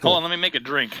Hold on, let me make a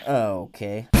drink. Oh,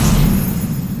 okay.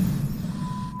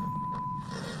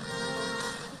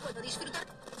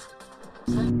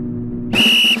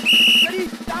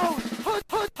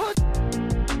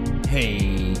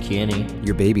 Hey, Kenny.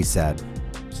 Your baby's sad.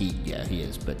 He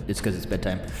is, but it's because it's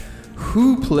bedtime.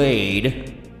 Who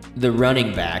played the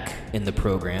running back in the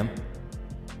program?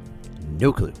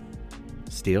 No clue.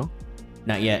 Steel?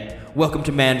 Not yet. Welcome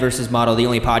to Man vs. Model, the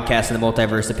only podcast in the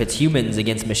multiverse that pits humans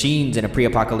against machines in a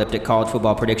pre-apocalyptic college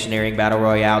football prediction airing battle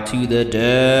royale to the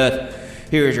death.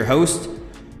 Here is your host,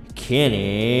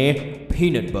 Kenny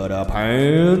Peanut Butter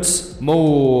Pants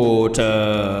Morton.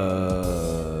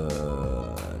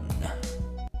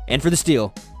 And for the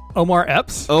steal, Omar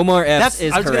Epps? Omar Epps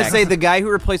is I was correct. going to say the guy who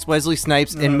replaced Wesley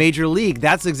Snipes in Major League.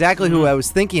 That's exactly who I was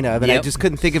thinking of, and I Yep. just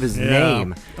couldn't think of his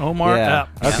name. Omar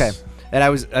Epps. Okay. And I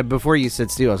was before you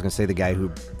said Steel, I was going to say the guy who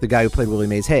played Willie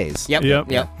Mays Hayes. Yep.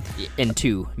 Yep. In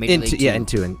two. Major League two. In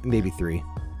two, and maybe three.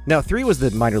 No, three was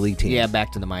the minor league team. Yeah,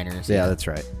 back to the minors. Yeah, that's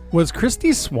right. Was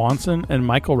Christy Swanson and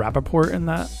Michael Rappaport in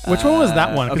that? Which one was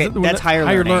that one? 'Cause Okay, it- that's higher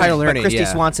learning. Higher learning, But Christy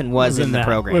yeah. Swanson was in the that.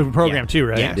 program. Well, program too,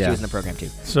 right? Yeah, Yeah. she was in the program too.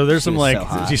 So there's some was like, so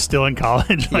hot. she's still in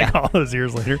college, like Yeah. all those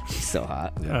years later. She's so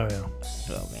hot. Oh, yeah.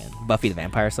 Oh, man. Buffy the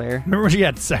Vampire Slayer. Remember when she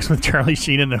had sex with Charlie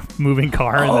Sheen in a moving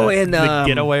car? Oh, in the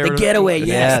getaway. or The whatever? getaway, yes.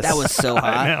 Yes. That was so I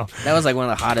hot. know. That was like one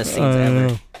of the hottest scenes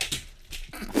ever.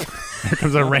 Here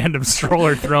comes a random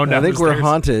stroller thrown down I think the we're stairs.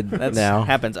 haunted That now.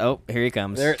 happens. Oh, here he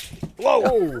comes.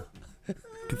 Whoa!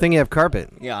 Good thing you have carpet.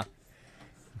 Yeah.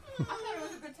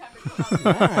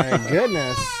 My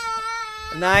goodness.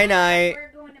 Night-night.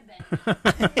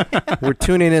 We're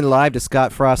tuning in live to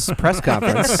Scott Frost's press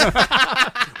conference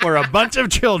Where a bunch of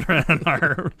children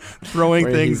are throwing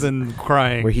Where things he's- and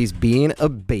crying. where he's being a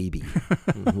baby.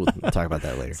 We'll talk about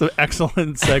that later. It's an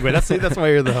excellent segue. That's why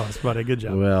you're the host, buddy. Good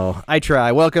job. Well, I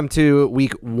try. Welcome to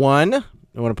week 1.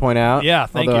 I want to point out. Yeah,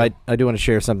 thank although you. I do want to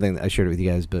share something. I shared it with you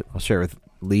guys, but I'll share it with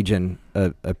Legion,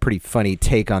 a pretty funny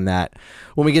take on that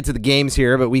when we get to the games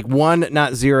here. But week 1,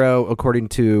 not 0, according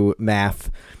to math.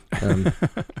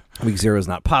 Week 0 is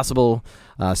not possible.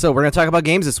 So we're going to talk about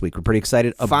games this week. We're pretty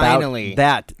excited about Finally.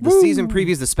 that. The season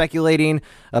previews, the speculating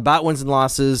about wins and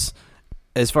losses.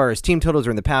 As far as team totals are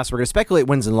in the past, we're going to speculate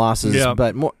wins and losses, Yeah.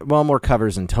 but more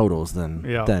covers and totals than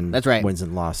That's right. wins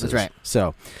and losses. That's right.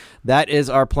 So that is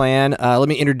our plan. Let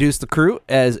me introduce the crew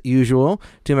as usual.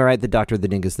 To my right, the Doctor, the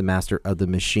Dingus, the Master of the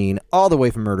Machine, all the way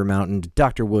from Murder Mountain,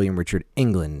 Dr. William Richard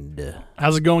England.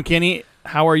 How's it going, Kenny?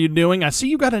 How are you doing? I see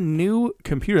you got a new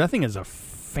computer. That thing is a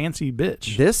fancy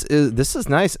bitch. This is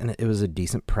nice, and it was a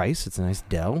decent price. It's a nice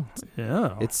Dell.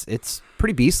 Yeah. It's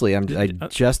pretty beastly.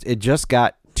 It just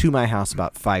got to my house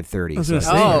about 5:30. I was gonna say,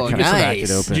 Oh, did you get some-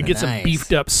 nice. Did you get some Nice.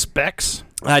 beefed up specs?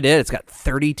 I did. It's got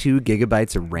 32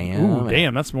 gigabytes of RAM. Ooh,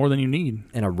 damn, that's more than you need.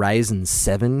 And a Ryzen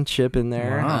 7 chip in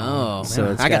there. Wow. Oh, So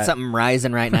man. it's I got got- something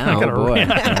rising right now. I got a-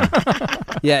 boy.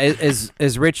 Yeah,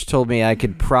 as Rich told me, I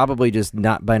could probably just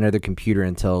not buy another computer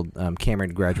until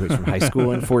Cameron graduates from high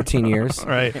school in 14 years.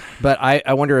 Right. But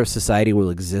I wonder if society will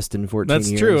exist in 14 years.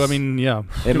 That's true. I mean, yeah.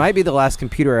 it might be the last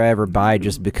computer I ever buy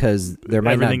just because there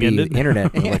might Everything not be ended.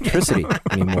 internet and electricity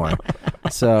anymore.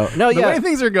 So, no, The yeah. way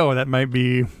things are going, that might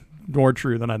be more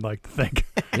true than I'd like to think.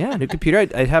 Yeah, new computer.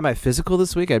 I had my physical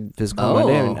this week. I had physical Oh,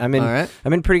 Monday. And I'm in. all right.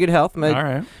 I'm in pretty good health. All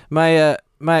right.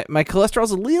 My cholesterol's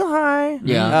a little high.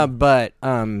 Yeah. But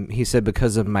he said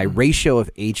because of my ratio of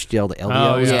HDL to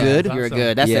LDL Oh, was yeah. good. You're So-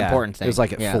 good. That's the Yeah, important thing. It was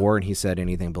like at Yeah. 4, and he said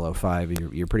anything below 5,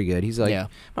 you're pretty good. He's like, Yeah.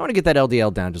 I want to get that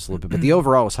LDL down just a little bit, but the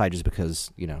overall was high just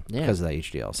because Yeah. because of that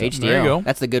HDL. So. HDL. There you go.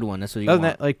 That's the good one. That's what you Other than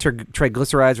want. that, like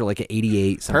triglycerides are like at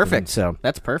 88. Something. Perfect. So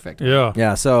That's perfect. Yeah.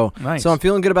 yeah, so Nice. so I'm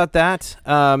feeling good about that.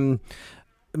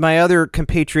 My other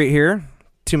compatriot here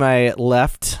to my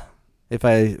left, if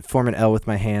I form an L with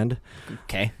my hand,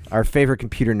 Okay. our favorite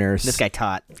computer nurse. This guy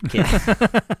taught kids. I was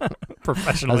an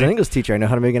Professionally. English teacher. I know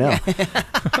how to make an L.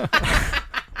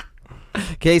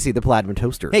 Casey, the Platinum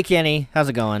Toaster. Hey, Kenny. How's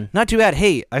it going? Not too bad.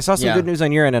 Hey, I saw some Yeah. good news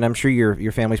on your end, and I'm sure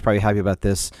your family's probably happy about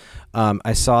this.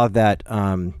 I saw that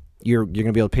you're going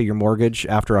to be able to pay your mortgage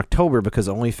after October because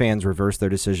OnlyFans reversed their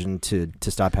decision to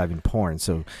stop having porn.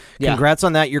 So, Yeah. congrats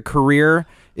on that. Your career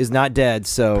is not dead.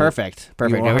 So Perfect.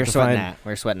 Perfect. won't No, have we're to sweating find- that.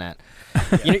 We're sweating that.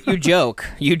 You joke.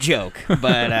 You joke.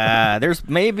 But there's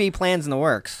maybe plans in the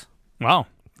works. Wow.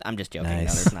 I'm just joking.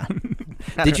 Nice. No, there's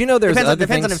not. Did you know there's other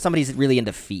depends on things- if somebody's really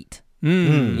into feet.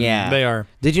 Yeah. They are.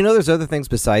 Did you know there's other things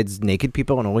besides naked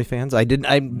people on OnlyFans?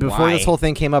 Before Why? this whole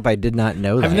thing came up, I did not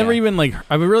know that. I've never even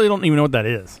I really don't even know what that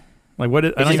is. Like what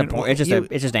is? I It's don't just, even,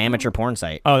 it's just an amateur porn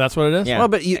site. oh, that's what it is. Yeah. Well,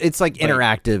 but it's like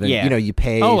interactive, and yeah. you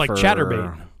pay. Oh, like for,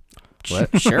 Chatterbait.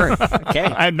 What? Sure. Okay.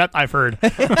 I've heard.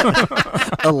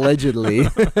 Allegedly.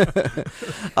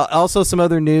 Also, some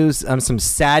other news, some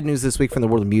sad news this week from the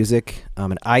world of music.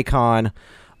 An icon,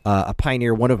 a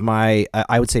pioneer, one of my,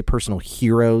 I would say, personal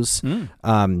heroes.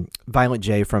 Violent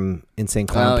J from Insane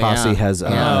Clown Posse has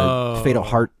a fatal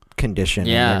heart condition. And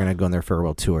they're going to go on their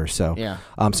farewell tour. So,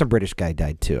 some British guy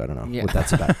died too. I don't know what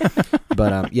that's about.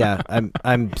 But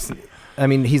I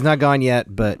mean, he's not gone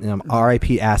yet. But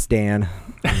R.I.P. Ass Dan.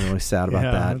 I'm really sad about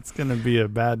that. It's gonna be a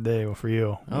bad day for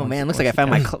you. Oh man, looks like I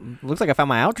found my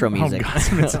outro music.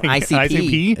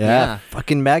 ICP. Yeah.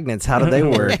 Fucking magnets. How do they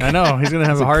work? I know he's gonna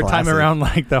have That's a hard time classic. around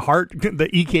like the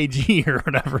EKG or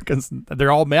whatever because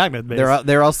they're all magnet based.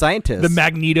 They're all scientists. The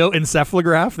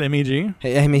magnetoencephalograph, the MEG.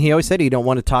 Hey, I mean, he always said he don't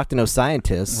want to talk to no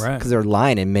scientists Right. because they're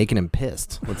lying and making him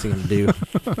pissed. What's he gonna do?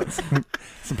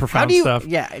 Some profound stuff.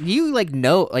 Yeah, you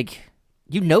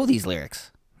know these lyrics.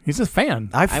 He's a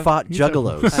fan. I fought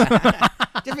juggalos.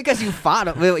 Just because you fought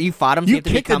him, you fought him. You have to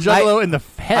kicked a become juggalo in the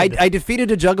head. I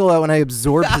defeated a juggalo and I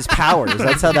absorbed his powers.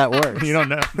 That's how that works. You don't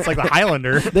know. It's like the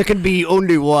Highlander. There can be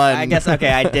only one. I guess.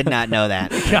 Okay, I did not know that.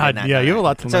 God, yeah, you have a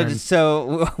lot to learn.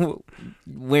 So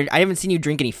I haven't seen you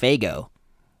drink any Faygo.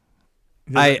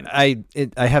 I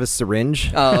have a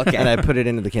syringe. Oh, okay. And I put it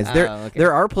into the cans. Okay.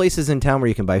 There are places in town where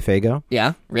you can buy Faygo.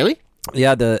 Yeah, really?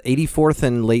 Yeah, the 84th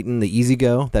and Layton, the Easy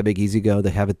Go, that big Easy Go, they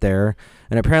have it there.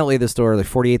 And apparently the store, like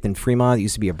 48th and Fremont, it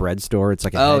used to be a bread store. It's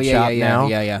like a head shop now.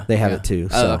 Yeah. They have it too.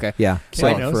 So, Oh, okay. Yeah.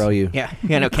 Kenny So knows. for all you. Yeah,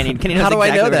 no, Kenny knows How do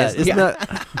I know exactly that? what it is. Isn't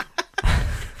that?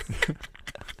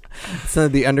 It's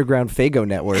the underground Faygo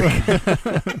network.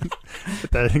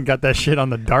 Got that shit on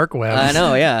the dark web. I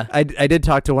know, yeah. I did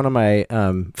talk to one of my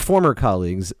former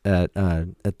colleagues at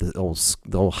the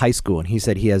old high school, and he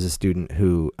said he has a student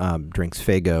who drinks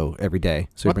Faygo every day.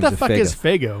 So What he brings the fuck a Faygo. is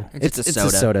Faygo? It's It's a a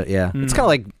soda. Yeah, it's kind of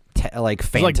like It's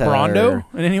Fanta. like Brondo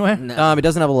in any way? No. It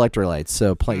doesn't have electrolytes,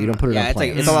 so you don't put it Yeah, on it's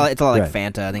like planes. it's a lot like Right.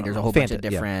 Fanta. I think there's a whole bunch Fanta, of yeah.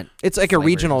 different. It's like a flavors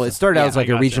regional. and It stuff. started out Yeah, as like I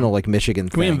a gotcha. regional like Michigan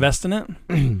Can we thing. invest in it?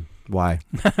 Why?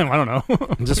 I don't know.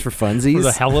 Just for For funsies?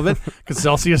 the hell of it? Because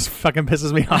Celsius fucking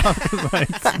pisses me off. 'Cause I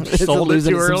It's sold it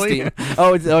losing too some early. steam.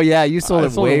 Oh yeah, you sold I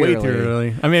it sold way, it way early. too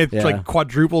early. I mean, it's Yeah. like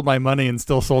quadrupled my money and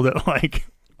still sold it like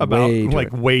about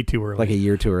way too early. Like a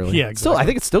year too early. Yeah, Still, I exactly.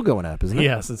 think it's still going up, isn't it?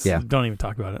 Yes. It's, Yeah. Don't even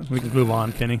talk about it. We can move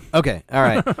on, Kenny. Okay. All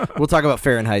right. We'll talk about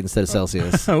Fahrenheit instead of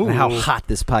Celsius. Ooh. And how hot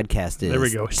this podcast is. There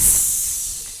we go.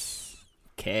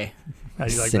 Okay. How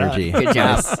do you like Synergy. Good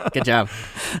job. Good job.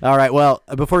 All right. Well,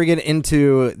 before we get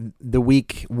into the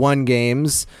week 1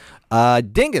 games,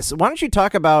 Dingus, why don't you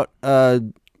talk about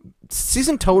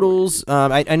season totals?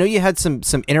 I know you had some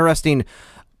interesting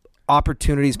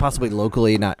opportunities, possibly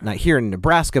locally, not here in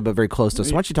Nebraska, but very close to us.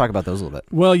 So why don't you talk about those a little bit?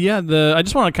 Well, yeah. I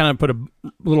just want to kind of put a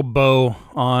little bow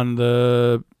on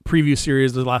the preview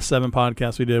series, the last 7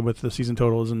 podcasts we did with the season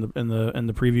totals and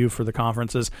the preview for the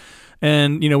conferences,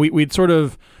 and we'd sort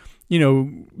of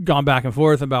gone back and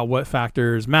forth about what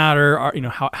factors matter.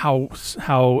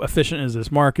 How efficient is this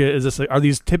market? Are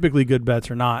these typically good bets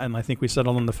or not? And I think we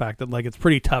settled on the fact that like it's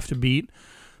pretty tough to beat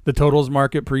the totals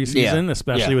market preseason,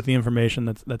 especially with the information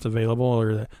that's available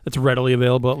or that's readily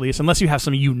available, at least, unless you have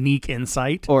some unique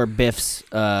insight. Or Biff's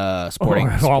sporting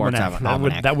Or sports almanac.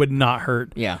 almanac. That would not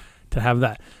hurt. Yeah. To have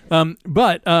that,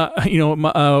 but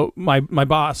my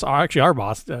boss, actually our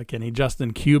boss, Kenny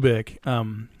Justin Kubik,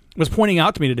 was pointing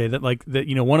out to me today that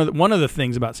one of the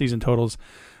things about season totals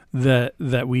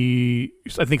that we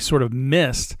I think sort of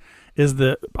missed is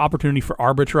the opportunity for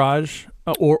arbitrage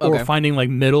or finding like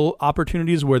middle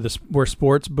opportunities where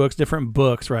sports books, different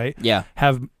books, right? Yeah.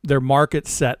 Have their market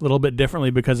set a little bit differently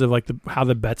because of like how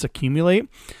the bets accumulate.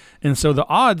 And so the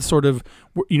odds sort of,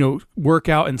 work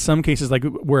out in some cases, like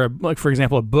where, like for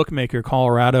example, a bookmaker,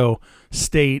 Colorado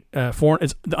State, it's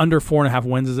the under 4.5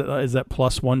 wins is at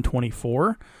plus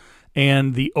 124,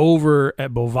 and the over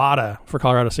at Bovada for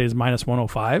Colorado State is minus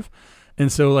 105.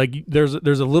 And so like there's a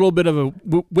little bit of a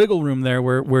wiggle room there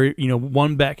where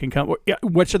one bet can come,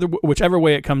 whichever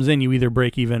way it comes in, you either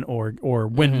break even or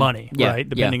win money, right?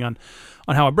 Depending on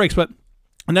how it breaks,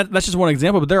 And that's just one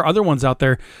example, but there are other ones out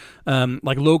there,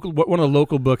 like one of the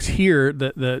local books here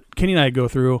that Kenny and I go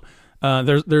through.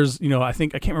 There's I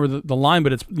think I can't remember the line,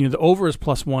 but it's the over is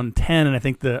plus 110, and I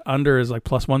think the under is like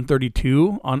plus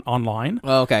 132 online.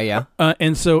 Oh, okay, yeah.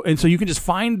 And so you can just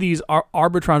find these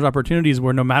arbitrage opportunities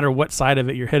where no matter what side of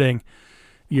it you're hitting,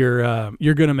 you're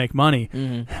going to make money.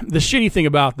 Mm-hmm. The shitty thing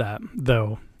about that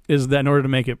though is that in order to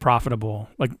make it profitable,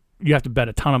 like, you have to bet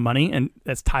a ton of money, and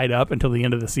that's tied up until the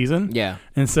end of the season. Yeah.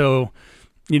 And so,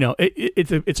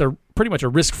 it's a pretty much a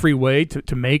risk-free way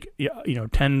to make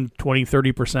 10, 20,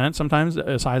 30% sometimes,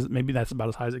 as high as maybe that's about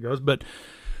as high as it goes. But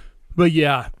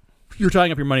yeah, you're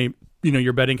tying up your money,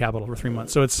 your betting capital for 3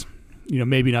 months. So it's,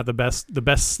 maybe not the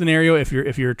best scenario if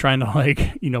you're trying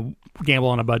to gamble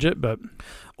on a budget, but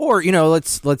or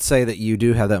let's say that you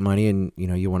do have that money and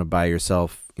you want to buy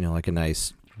yourself like a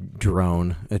nice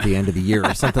drone at the end of the year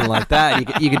or something like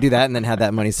that. You could do that and then have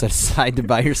that money set aside to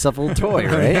buy yourself a little toy,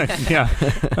 right?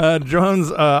 Yeah.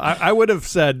 Drones. I would have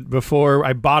said before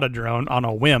I bought a drone on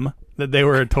a whim that they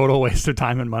were a total waste of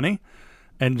time and money,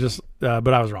 and just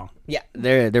but I was wrong. Yeah,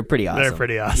 they're pretty awesome. They're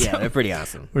pretty awesome. Yeah, they're pretty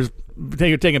awesome. I was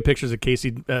taking pictures of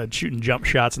Casey shooting jump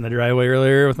shots in the driveway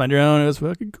earlier with my drone. It was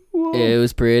fucking cool. It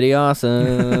was pretty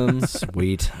awesome.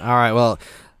 Sweet. All right, well,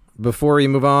 before we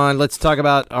move on, let's talk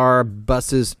about our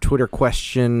Bus's Twitter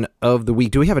question of the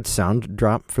week. Do we have a sound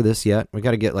drop for this yet? We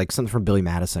got to get something from Billy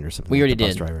Madison or something. We already the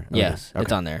bus did. Driver. Okay. Yes, Okay.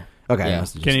 it's on there. Okay. Yeah.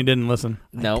 Kenny didn't listen.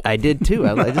 No, I did too.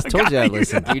 I just told you I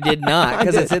listened. you did not,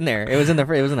 because it's in there. It was in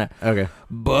there. Okay.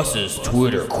 Bus's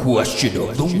Twitter question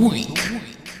of the week.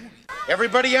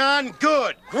 Everybody on?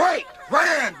 Good. Great.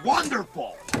 Grand.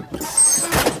 Wonderful.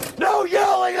 No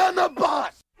yelling on the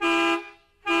bus.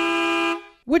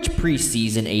 Which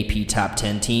preseason AP Top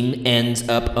 10 team ends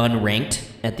up unranked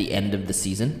at the end of the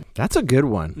season? That's a good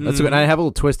one. That's a good. And I have a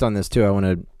little twist on this too. I want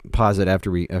to pause it after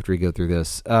we go through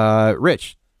this.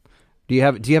 Rich, do you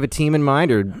have a team in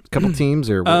mind or a couple teams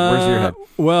or where's your head?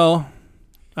 Well,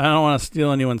 I don't want to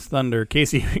steal anyone's thunder.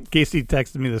 Casey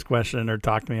texted me this question or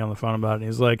talked to me on the phone about it. And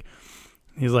he's like,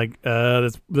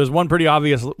 there's one pretty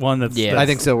obvious one that's. Yeah. I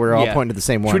think so. We're all pointing to the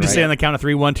same one. Should we just say on the count of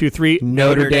 3, 1, 2, 3?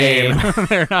 Notre Dame.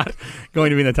 They're not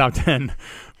going to be in the top 10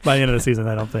 by the end of the season,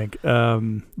 I don't think.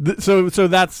 So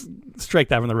that's strike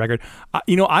that from the record.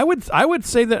 I would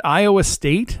say that Iowa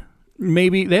State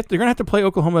maybe they're going to have to play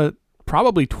Oklahoma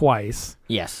probably twice.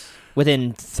 Yes,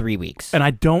 within 3 weeks. And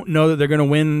I don't know that they're going to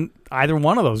win either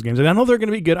one of those games. I know they're going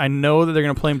to be good. I know that they're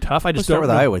going to play them tough. I just Let's start don't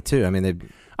with know. Iowa too. I mean, they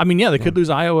could lose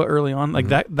Iowa early on. Like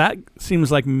that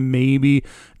seems like maybe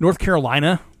North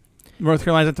Carolina. North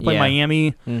Carolina's have to play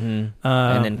Miami. Mm-hmm.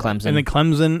 And then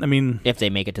Clemson. I mean, if they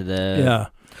make it to the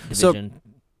division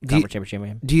conference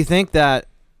championship. Do you think that?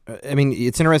 I mean,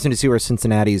 it's interesting to see where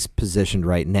Cincinnati's positioned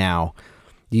right now.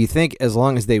 Do you think as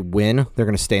long as they win, they're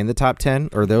going to stay in the top 10?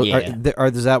 Or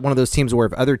is that one of those teams where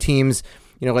if other teams,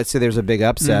 let's say there's a big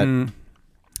upset,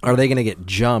 are they going to get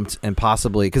jumped and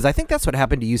possibly? Because I think that's what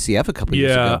happened to UCF a couple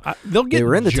years ago. They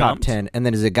were in the jumped. top 10, and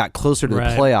then as it got closer to the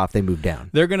playoff, they moved down.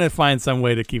 They're going to find some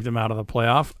way to keep them out of the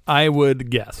playoff, I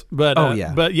would guess. But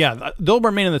they'll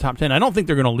remain in the top 10. I don't think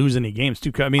they're going to lose any games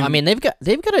too. I mean, they've got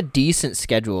a decent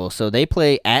schedule. So they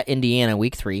play at Indiana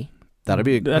week 3. That'll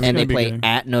be and they play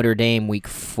at Notre Dame week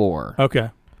 4. Okay.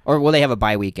 Or will they have a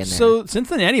bye week in there? So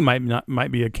Cincinnati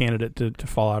might be a candidate to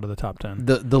fall out of the top 10.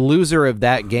 The loser of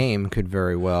that game could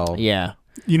very well. Yeah.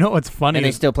 You know what's funny? And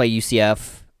they still play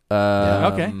UCF.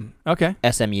 Okay.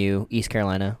 SMU, East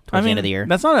Carolina towards the end of the year.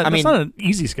 That's not an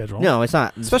easy schedule. No, it's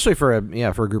not. Especially for a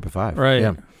group of 5. Right.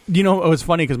 Yeah. It was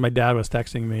funny because my dad was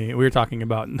texting me. We were talking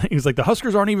about, he was like, the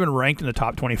Huskers aren't even ranked in the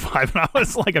top 25. And I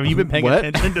was like, have you been paying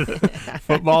attention to the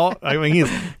football? I mean, he's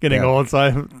getting old, so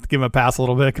I give him a pass a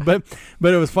little bit. But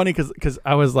it was funny because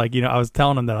I was like, I was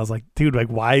telling him that. I was like, dude, like,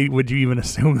 why would you even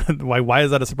assume that? Why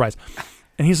is that a surprise?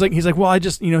 And he's like, well, I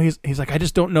just, he's like, I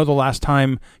just don't know the last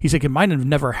time. He's like, it might have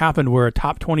never happened where a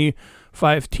top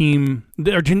 25 team,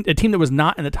 or a team that was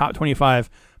not in the top 25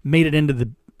 made it into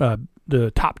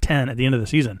the top 10 at the end of the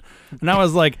season. And I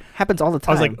was like, happens all the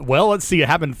time. I was like, well, let's see. It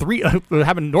happened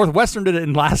Northwestern did it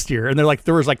in last year. And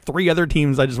there was 3 other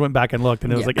teams. I just went back and looked,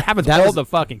 and it was like, it happens all the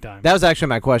fucking time. That was actually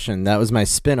my question. That was my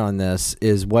spin on this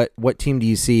is what team do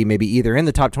you see maybe either in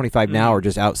the top 25 now or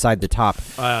just outside the top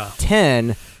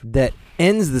 10 that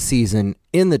ends the season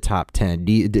in the top 10?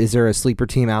 Is there a sleeper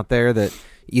team out there that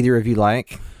either of you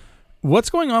like?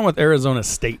 What's going on with Arizona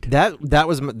State? That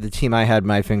was the team I had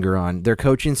my finger on. Their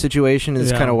coaching situation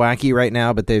is kind of wacky right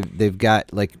now, but they've got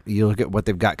you look at what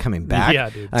they've got coming back. Yeah,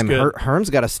 dude.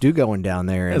 Herm's got a stew going down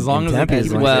there. As long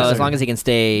as he can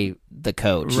stay the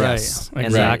coach. Right. Yes.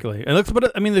 Exactly. And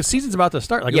but I mean, the season's about to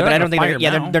start. But I don't think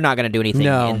they're not going to do anything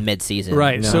in mid-season.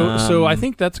 Right. No. So I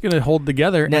think that's going to hold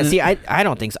together. Now, I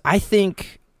don't think so. I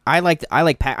think I like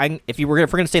if we're going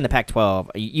to stay in the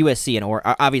Pac-12, USC and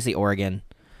obviously Oregon.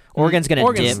 Oregon's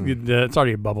going to dip. It's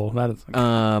already a bubble. That is.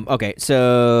 Okay,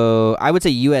 so I would say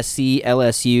USC,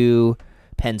 LSU,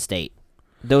 Penn State.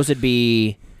 Those would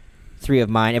be 3 of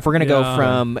mine. If we're going to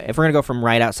go from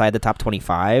right outside the top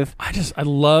 25. I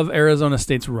love Arizona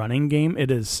State's running game.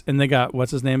 It is, and they got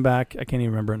what's his name back? I can't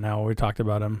even remember it now. We talked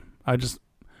about him. I can't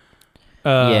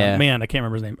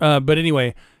remember his name. But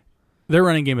anyway, their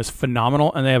running game is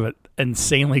phenomenal, and they have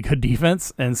insanely good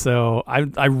defense, and so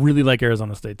I really like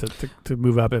Arizona State to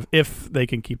move up if they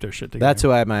can keep their shit together. That's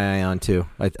who I have my eye on too.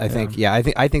 I think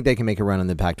they can make a run in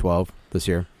the Pac-12 this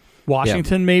year.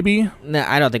 Washington, maybe. No,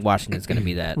 I don't think Washington's going to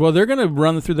be that. Well, they're going to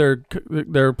run through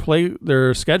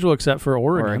their schedule except for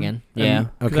Oregon. Yeah.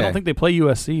 Okay. I don't think they play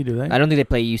USC, do they? I don't think they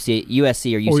play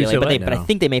USC or UCLA, but I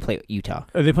think they may play Utah.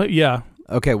 They play, yeah.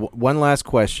 Okay, one last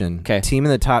question. Okay. Team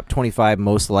in the top 25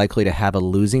 most likely to have a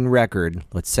losing record.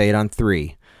 Let's say it on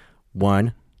 3.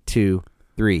 1, 2,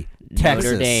 3. Texas.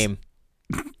 Notre Dame.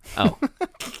 Oh.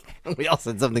 We all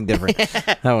said something different.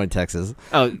 I went Texas.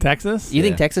 Oh, Texas? you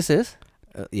think Texas is?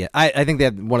 Yeah, I think they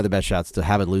have one of the best shots to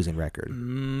have a losing record.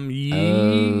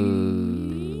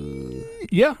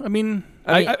 Yeah, I mean,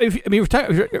 this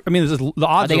is the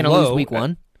odds Are they going to lose week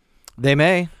 1? They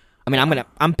may. I mean,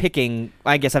 I'm picking.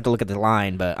 I guess I have to look at the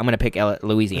line, but I'm gonna pick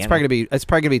Louisiana. It's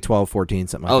probably gonna be 12, 14,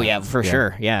 something like that. Oh yeah, for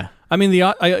sure. Yeah. I mean,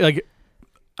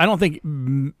 I don't think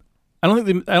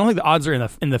the odds are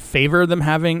in the favor of them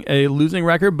having a losing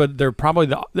record, but they're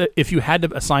probably if you had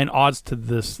to assign odds to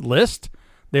this list,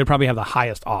 they would probably have the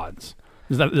highest odds.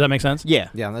 Does that make sense? Yeah.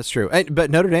 Yeah, that's true.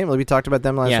 But Notre Dame, we talked about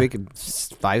them last Yeah. week.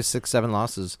 5, 6, 7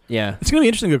 losses. Yeah. It's gonna be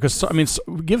interesting though, because I mean,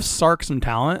 give Sark some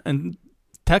talent, and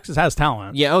Texas has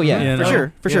talent. Yeah. Oh yeah. You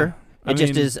know? For sure. I It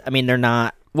just mean- is. I mean, they're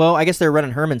not. Well, I guess they're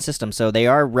running Herman's system, so they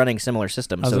are running similar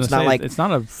systems. So it's not like it's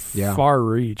not a far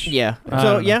reach. Yeah. I So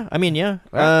don't know. yeah. I mean, yeah.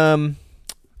 Right.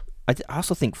 I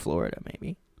also think Florida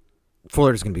maybe.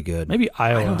 Florida's gonna be good. Maybe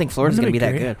Iowa. I don't think Florida's gonna be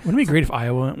that great? good. Wouldn't it be great if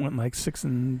Iowa went like 6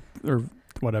 or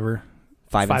whatever,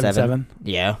 5 and 7.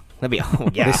 Yeah. That'd be. Oh,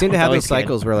 yeah. They seem to have Always those good.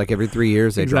 cycles where like every 3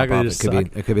 years they Exactly, drop they off.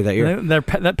 just It could be that year.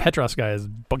 That Petros guy is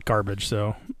garbage,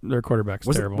 so their quarterback's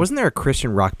terrible. Wasn't there a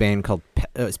Christian rock band called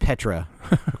it was Petra?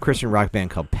 A Christian rock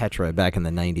band called Petra back in the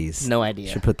 90s. No idea.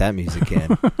 Should put that music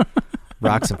in.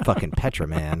 Rock some fucking Petra,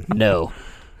 man. No.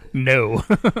 No.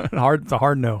 It's a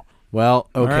hard no. Well,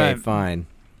 okay, All right. fine.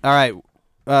 All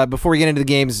right. Before we get into the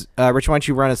games, Rich, why don't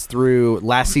you run us through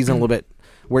last season a little bit?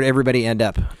 Where did everybody end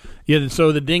up? Yeah,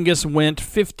 so the Dingus went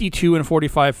 52 and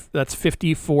 45. That's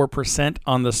 54%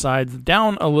 on the sides,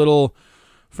 down a little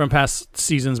from past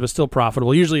seasons, but still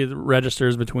profitable. Usually it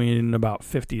registers between about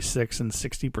 56 and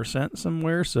 60%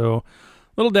 somewhere, so a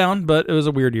little down, but it was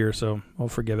a weird year, so I'll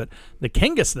forgive it. The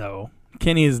Kangas, though,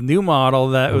 Kenny's new model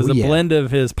that was a blend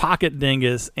of his pocket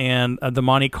Dingus and the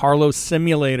Monte Carlo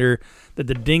simulator that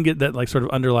the Dingus that like sort of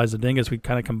underlies the Dingus. We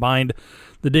kind of combined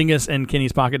the Dingus and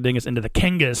Kenny's pocket Dingus into the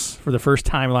Kangas for the first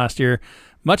time last year.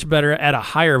 Much better at a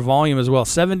higher volume as well.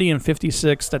 70 and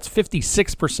 56. That's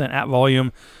 56% at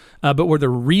volume. But where the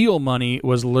real money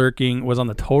was lurking was on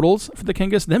the totals for the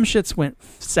Kangas. Them shits went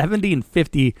 70 and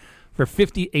 50 for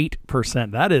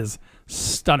 58%. That is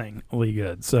stunningly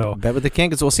good. So Bet with the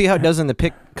Kangas. We'll see how it does in the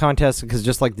pick contest because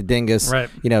just like the Dingus, Right.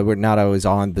 we're not always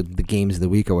on the games of the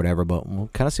week or whatever, but we'll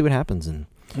kind of see what happens. And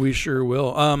we sure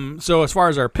will. So as far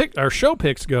as our show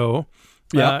picks go,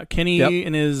 Kenny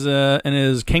and his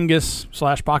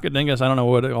Kangas / pocket Dingus, I don't know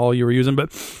what all you were using,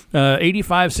 but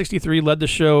 85-63 led the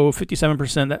show,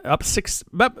 57%,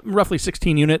 up roughly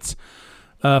 16 units.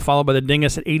 Followed by the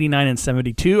Dingus at 89 and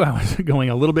 72. I was going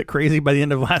a little bit crazy by the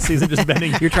end of last season, just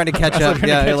betting. you're trying to catch up.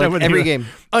 with Every you. game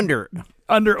under.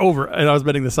 Over, and I was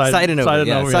betting the side and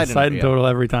over, side and total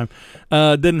every time.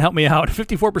 Didn't help me out.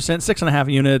 54%,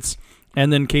 6.5 units,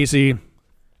 and then Casey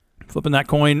flipping that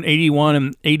coin, 81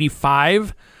 and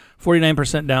 85,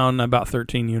 49% down, about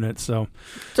 13 units. So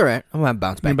It's all right. I'm gonna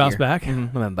bounce back. you bounce here. back. I'm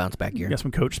gonna bounce back here. Got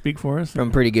some coach speak for us.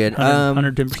 I'm pretty good.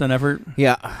 110% effort.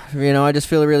 Yeah, I just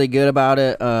feel really good about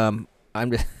it. I'm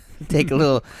just take a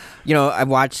little. I've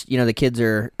watched. The kids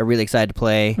are really excited to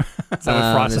play. That's how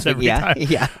I process every time.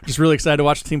 Yeah. Just really excited to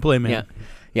watch the team play, man. Yeah.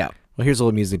 Yeah. Well, here's a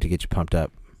little music to get you pumped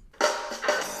up.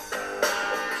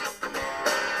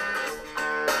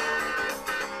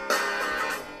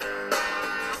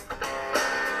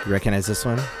 You recognize this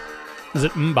one? Is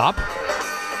it Mbop?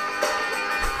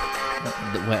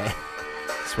 The way.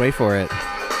 Just wait for it.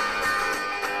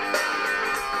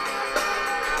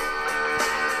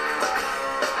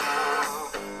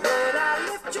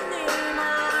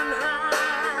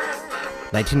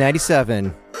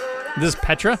 $1997. This is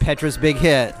Petra? Petra's big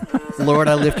hit. Lord,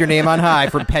 I lift your name on high.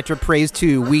 From Petra Praise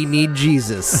 2, We Need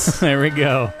Jesus. There we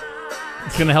go.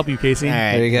 It's going to help you, Casey. All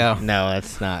right. There you go. No,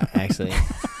 it's not actually.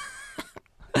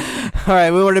 All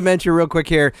right, we wanted to mention real quick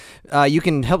here. You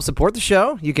can help support the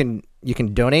show. You can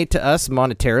donate to us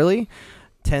monetarily,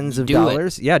 tens of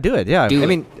dollars. Yeah, do it. Yeah, I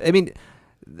mean,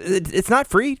 it's not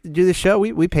free to do the show.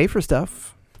 We pay for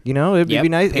stuff. You know, it'd Yep, be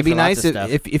nice. pay It'd be for lots nice of stuff.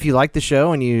 if you like the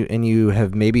show and you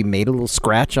have maybe made a little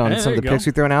scratch on Hey, some there of the you picks go.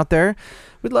 we've thrown out there.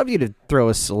 We'd love you to throw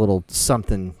us a little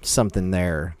something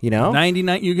there. You know,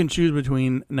 99. You can choose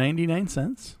between 99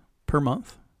 cents per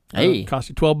month. Hey. That'll cost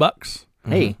you $12.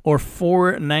 Hey, Or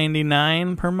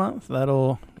 $4.99 per month.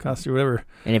 That'll cost you whatever.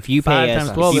 and if you 5 pay times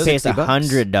us, 12 if you is pay us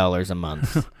 $60. $100 a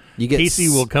month, you get Casey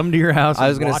will come to your house I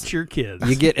was and gonna watch your kids.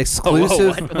 You get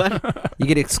exclusive. what? You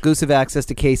get exclusive access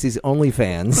to Casey's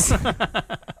OnlyFans.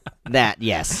 That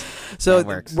yes. So That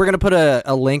works. we're gonna put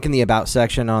a link in the about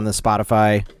section on the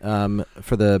Spotify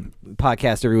for the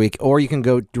podcast every week, or you can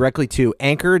go directly to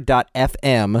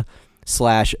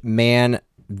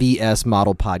anchor.fm/man-vs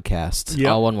model podcast.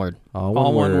 Yep. All one word. All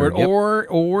one word. Yep.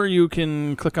 Or you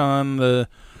can click on the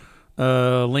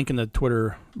link in the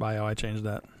Twitter bio. I changed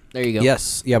that. There you go.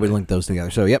 Yes, yeah, we linked those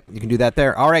together. So yep, you can do that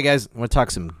there. All right, guys, want to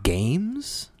talk some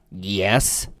games?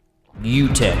 Yes.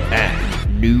 UTEP at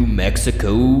New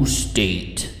Mexico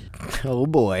State. Oh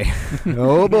boy,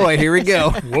 oh boy, here we go.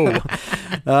 Whoa.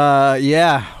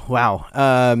 Yeah. Wow.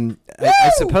 I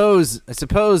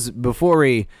suppose before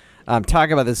we talk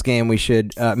about this game, we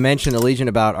should mention the Legion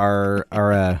about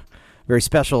our very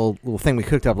special little thing we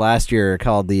cooked up last year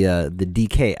called the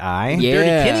DKI. Yeah.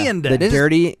 Dirty Kenny Index. The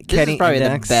Dirty This Kenny is probably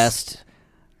Index. the best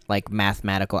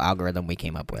mathematical algorithm we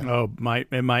came up with. Oh,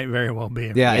 it might very well be.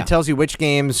 Yeah, Yeah. it tells you which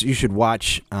games you should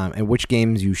watch and which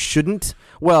games you shouldn't.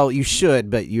 Well, you should,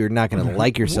 but you're not going to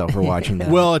like yourself for watching them.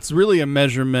 Well, it's really a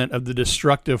measurement of the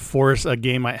destructive force a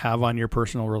game might have on your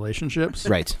personal relationships.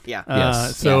 right. Yeah.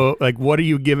 Yes. So, what are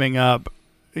you giving up,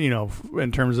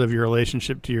 in terms of your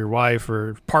relationship to your wife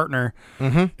or partner,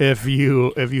 if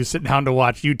you sit down to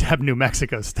watch UTEP New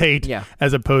Mexico State, Yeah.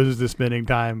 as opposed to spending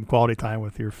quality time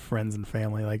with your friends and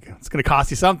family? It's going to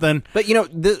cost you something. But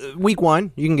week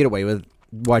one, you can get away with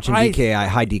watching high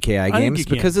DKI think games you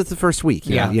can. because it's the first week.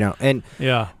 Yeah. And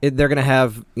Yeah. they're going to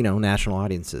have national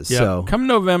audiences. Yeah. So Come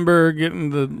November, getting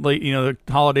the late, the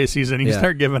holiday season, you Yeah.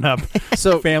 start giving up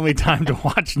so family time to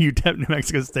watch UTEP New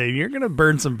Mexico State. You're going to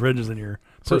burn some bridges in your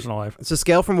personal life. it's a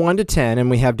scale from 1 to 10, and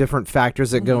we have different factors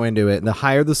that go into it. And the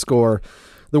higher the score,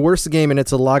 the worse the game, and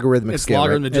it's a logarithmic It's scale.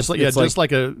 logarithmic, right? just It's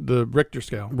like the Richter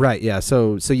scale. Right, yeah.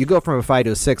 So you go from a 5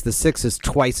 to a 6. The 6 is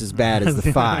twice as bad as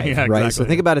the 5, Yeah, right? So exactly.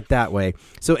 think about it that way.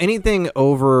 So anything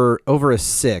over a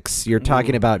 6, you're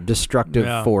talking about destructive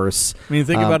Yeah. force. I mean,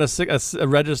 think about a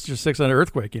register 6 on an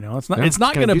earthquake. It's not. Yeah, it's not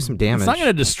it's gonna going do some damage. It's not going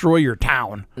to destroy your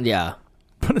town, Yeah.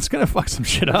 but it's going to fuck some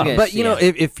shit up. Okay. But Yeah.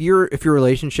 if your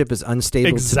relationship is unstable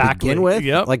Exactly. to begin with,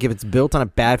 Yep. like if it's built on a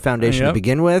bad foundation to Yep.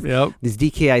 begin with, Yep. these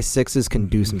DKI 6s can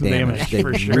do some damage. Damage, They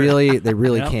for sure. really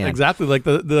Yeah, can. exactly. Like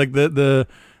the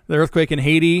earthquake in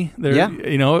Haiti. There, Yeah.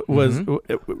 it was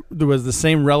there was the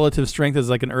same relative strength as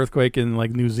like an earthquake in like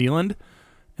New Zealand,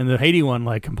 and the Haiti one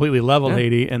completely leveled Yeah.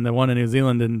 Haiti, and the one in New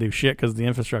Zealand didn't do shit because the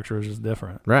infrastructure was just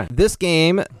different. Right. This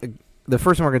game, the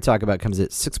first one we're going to talk about comes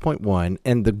at 6.1,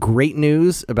 and the great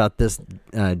news about this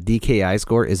DKI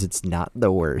score is it's not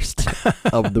the worst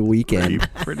of the weekend.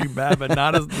 Pretty bad, but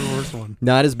not as the worst one.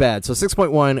 Not as bad. So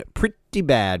 6.1, pretty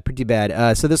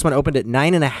bad. So this one opened at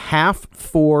 9.5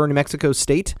 for New Mexico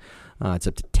State. It's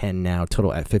up to 10 now,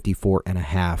 total at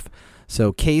 54.5.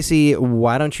 So Casey,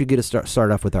 why don't you get us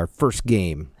start off with our first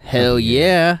game? Hell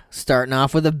yeah. Starting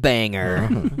off with a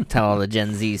banger. Tell all the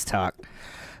Gen Zs talk.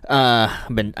 I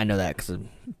know that because of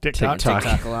TikTok.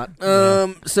 TikTok a lot.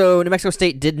 So New Mexico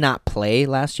State did not play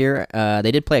last year.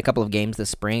 They did play a couple of games this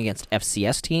spring against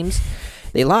FCS teams.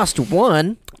 They lost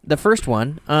one, the first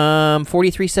one,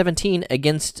 43-17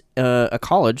 against a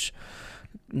college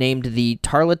named the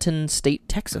Tarleton State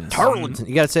Texans. Tarleton.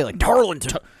 You got to say it like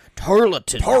Tarleton.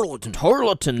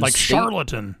 Tarleton. Like State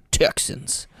charlatan.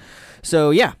 Texans. So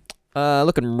yeah,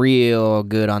 looking real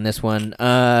good on this one.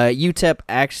 UTEP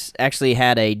actually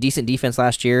had a decent defense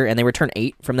last year, and they returned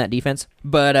 8 from that defense.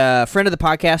 But friend of the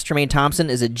podcast, Tremaine Thompson,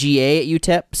 is a GA at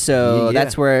UTEP, so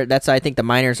Yeah. that's I think the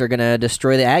Miners are gonna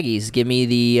destroy the Aggies. Give me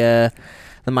the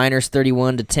Miners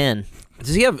 31-10.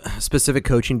 Does he have specific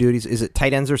coaching duties? Is it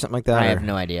tight ends or something like that? I or- have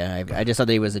no idea. I just thought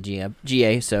that he was a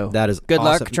GA. So That is good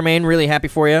awesome. luck, Tremaine. Really happy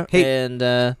for you. Hey.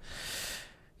 And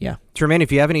Tremaine,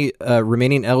 if you have any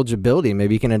remaining eligibility,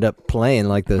 maybe you can end up playing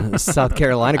like the South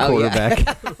Carolina Oh, yeah.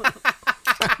 quarterback.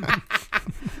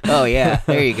 oh yeah,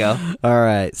 there you go. All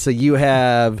right. So you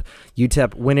have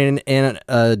UTEP winning in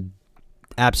an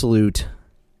absolute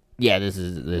Yeah, this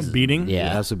is Beating?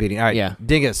 Yeah. absolute beating. All right. Yeah.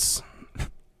 Dingus.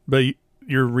 But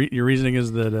your reasoning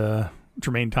is that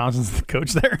Tremaine Thompson's the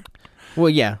coach there. Well,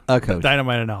 yeah. A coach.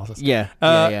 Dynamite analysis. Yeah. the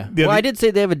Well, other- I did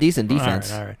say they have a decent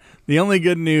defense. All right. The only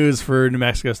good news for New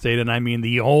Mexico State, and I mean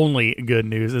the only good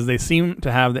news, is they seem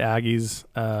to have the Aggies'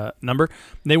 number.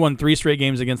 They won 3 straight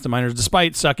games against the Miners,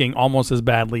 despite sucking almost as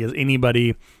badly as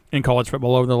anybody in college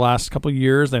football over the last couple of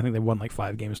years. I think they won like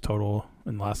 5 games total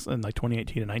in like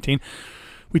 2018 and 19.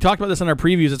 We talked about this in our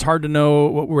previews. It's hard to know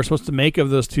what we're supposed to make of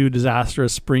those 2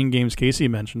 disastrous spring games Casey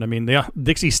mentioned. I mean,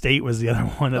 Dixie State was the other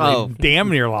one that they damn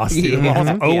near lost to.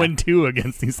 Yeah. Almost 0-2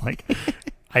 against these, like,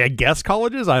 I guess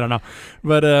colleges? I don't know.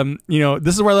 But,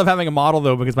 this is where I love having a model,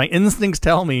 though, because my instincts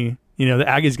tell me, the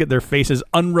Aggies get their faces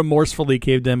unremorsefully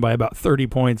caved in by about 30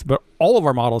 points. But all of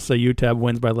our models say UTEP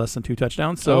wins by less than 2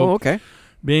 touchdowns. So, okay.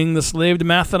 Being the slave to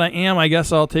math that I am, I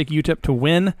guess I'll take UTEP to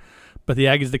win. But the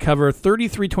Aggies to cover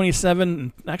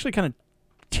 33-27. Actually kind of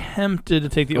tempted to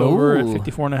take the over at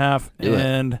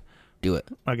 54.5. Do it.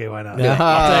 Okay, why not? Yeah.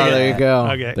 I'll take it. There you go.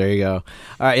 Okay. There you go.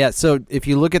 All right, yeah. So if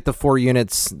you look at the 4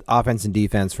 units, offense and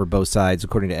defense for both sides,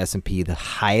 according to S&P, the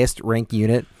highest ranked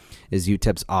unit is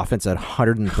UTEP's offense at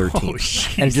 113.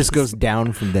 Oh, and it just goes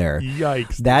down from there.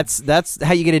 Yikes. That's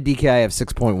how you get a DKI of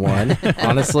 6.1,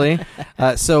 honestly.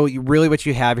 So really what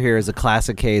you have here is a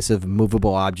classic case of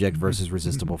movable object versus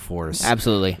resistible force.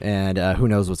 Absolutely. And who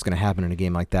knows what's going to happen in a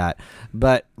game like that.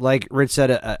 But like Rich said,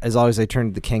 as always, I turn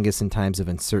to the Kangas in times of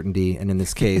uncertainty. And in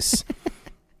this case,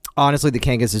 honestly, the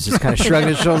Kangas is just kind of shrugging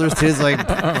his shoulders to his like,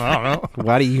 I don't know.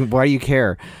 why do you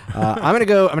care? I'm gonna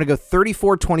go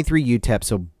 34-23 UTEP.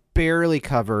 So barely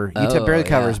cover. UTEP barely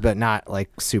covers, but not like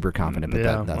super confident.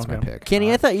 But that's my pick.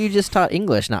 Kenny, I thought you just taught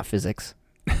English, not physics.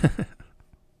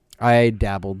 I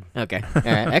dabbled. Okay. All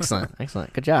right. Excellent.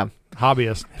 Good job.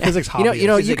 Hobbyist. Physics hobbyist.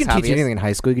 You Physics can teach hobbyist. anything in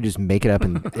high school. You can just make it up,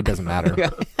 and it doesn't matter.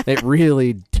 It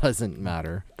really doesn't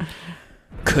matter.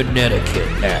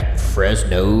 Connecticut at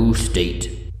Fresno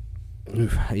State.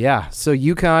 Yeah. So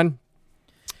UConn,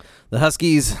 the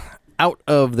Huskies out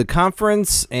of the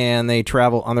conference, and they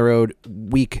travel on the road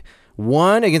week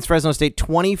 1 against Fresno State.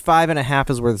 25.5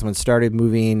 is where this one started,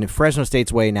 moving Fresno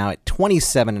State's way now at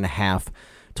 27.5.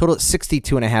 Total at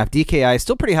 62.5. DKI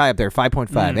still pretty high up there,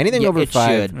 5.5. Anything over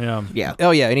 5. Should. Yeah. Yeah.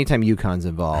 Oh, yeah. Anytime UConn's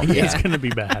involved. It's going to be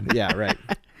bad. Yeah, right.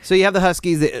 So you have the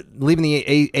Huskies leaving the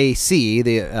AAC,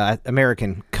 the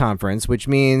American Conference, which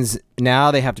means now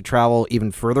they have to travel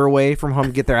even further away from home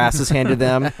to get their asses handed to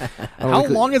them. How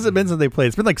long has it been since they played?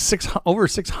 It's been like over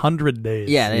 600 days.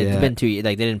 Yeah, it's been 2 years.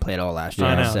 Like, they didn't play at all last year.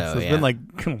 I know. So, it's been like,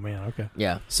 oh man, okay.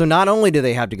 Yeah. So not only do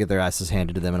they have to get their asses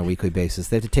handed to them on a weekly basis,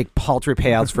 they have to take paltry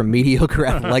payouts from mediocre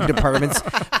athletic departments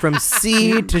from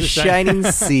sea to shining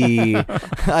sea.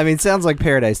 I mean, sounds like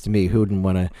paradise to me. Who wouldn't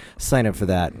want to sign up for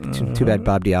that? Too bad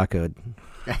Bob Diaco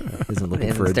isn't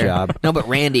looking for a job. No, but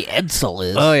Randy Edsel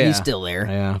is. Oh, yeah. He's still there.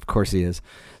 Yeah, of course he is.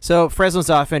 So Fresno's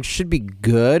offense should be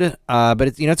good, but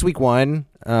it's week 1.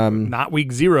 Not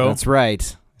week 0. That's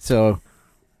right. So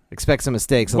expect some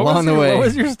mistakes What along was the way. What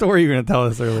was your story you were going to tell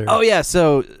us earlier? Oh yeah,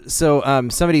 so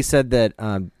somebody said that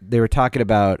they were talking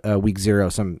about week 0.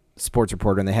 Some sports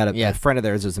reporter, and they had a friend of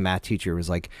theirs who was a math teacher, was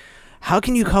like, "How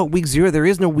can you call it week 0? There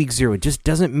is no week 0. It just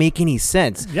doesn't make any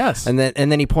sense." Yes. And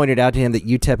then he pointed out to him that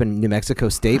UTEP and New Mexico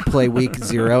State play week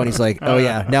 0, and he's like, "Oh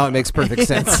yeah, now it makes perfect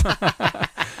sense."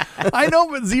 I know,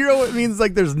 but 0, it means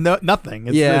like there's nothing.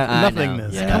 It's Yeah, like I know.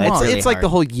 nothingness. Yeah, Come it's on. really it's like hard. the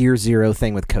whole year 0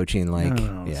 thing with coaching. Like,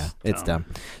 Oh, it's dumb.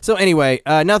 So anyway,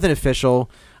 nothing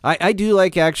official. I do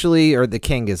like, actually, or the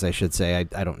Kangas, I should say.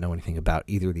 I don't know anything about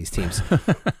either of these teams.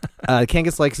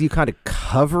 Kangas likes UConn to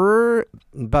cover,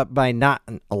 but by not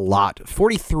a lot.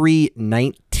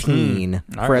 43-19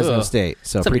 Fresno Ugh. State.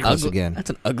 So That's pretty an close ugly- again. That's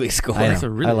an ugly score. I know. That's a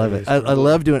really I love ugly it. I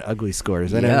love doing ugly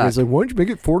scores. And Yuck. everybody's like, why don't you make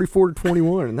it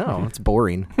 44-21? No, it's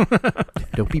boring.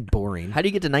 Don't be boring. How do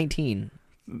you get to 19?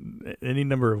 Any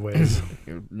number of ways.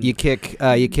 You kick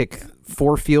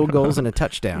 4 field goals and a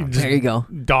touchdown. There you go.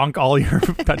 Donk all your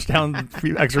touchdown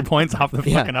extra points off the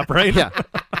fucking upright. Yeah.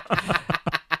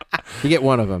 You get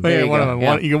one of them. Yeah, There you one go. of them.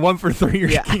 Yeah. You get 1 for 3. Your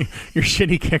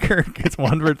shitty kicker gets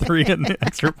 1 for 3 in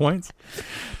extra points.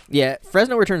 Yeah,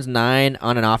 Fresno returns 9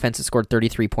 on an offense that scored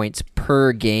 33 points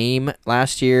per game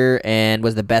last year and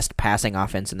was the best passing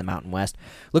offense in the Mountain West.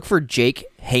 Look for Jake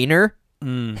Hayner.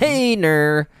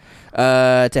 Hayner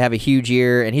to have a huge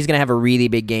year, and he's going to have a really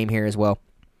big game here as well.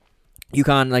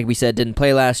 UConn, like we said, didn't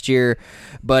play last year,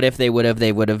 but if they would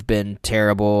have been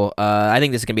terrible. I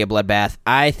think this is going to be a bloodbath.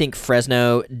 I think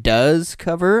Fresno does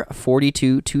cover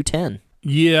 42-10.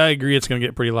 Yeah, I agree. It's going to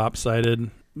get pretty lopsided.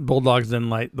 Bulldogs didn't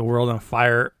light the world on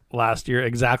fire last year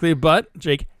exactly, but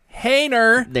Jake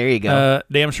Hayner, There you go.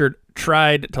 damn sure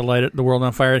tried to light the world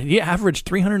on fire. He averaged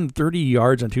 330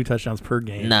 yards and 2 touchdowns per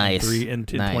game. Nice. In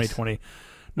 2020.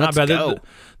 Not Let's bad. go.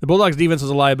 The Bulldogs defense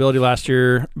was a liability last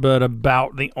year, but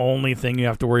about the only thing you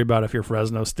have to worry about if you're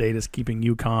Fresno State is keeping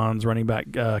UConn's running back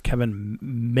Kevin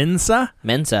Mensa.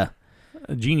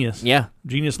 a genius. Yeah.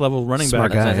 Genius level running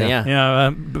Smart back. guy, Yeah. Yeah,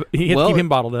 but he had to keep him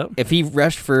bottled up. If he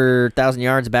rushed for 1,000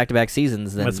 yards back-to-back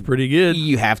seasons, then That's pretty good.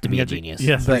 you have to be You a have to- genius.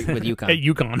 yes. with UConn. At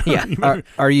UConn. Yeah.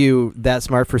 Are you that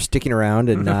smart for sticking around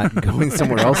and not going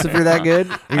somewhere else if you're that good?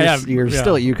 You're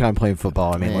still at UConn playing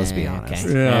football. I mean, let's be honest.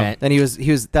 Okay. Yeah. All right. And he was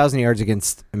 1,000 yards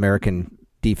against American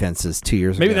defenses 2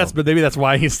 years Maybe ago. that's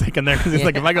why he's sticking there, because he's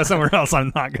like, if I go somewhere else,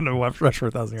 I'm not going to rush for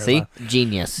 1,000 yards. See?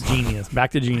 Genius. Genius. Back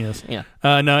to genius. Yeah.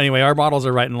 No, anyway, our models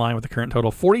are right in line with the current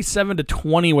total.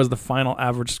 47-20 was the final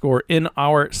average score in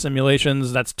our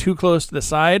simulations. That's too close to the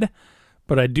side,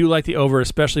 but I do like the over,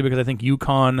 especially because I think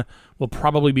UConn will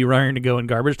probably be running to go in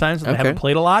garbage time since they haven't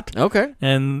played a lot. Okay.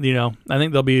 And, I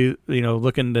think they'll be,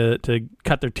 looking to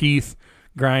cut their teeth,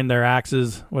 grind their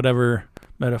axes, whatever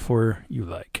metaphor you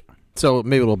like. So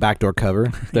maybe a little backdoor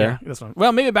cover there. Yeah, that's fine.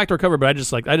 Well, maybe a backdoor cover, but I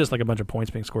just like a bunch of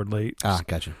points being scored late.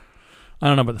 Gotcha. I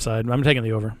don't know about the side. I'm taking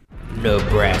the over.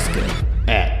 Nebraska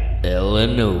at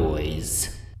Illinois.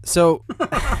 So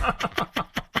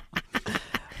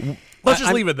Let's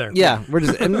just leave it there. yeah, we're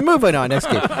just and moving on. Next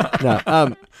game.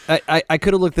 No, I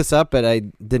could have looked this up, but I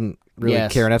didn't really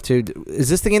Yes. care enough to. Is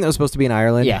this the game that was supposed to be in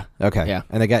Ireland? Yeah. Okay. Yeah.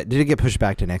 And did it get pushed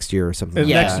back to next year or something?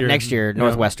 Yeah, like that? Next year. Yeah.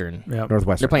 Northwestern. Yeah.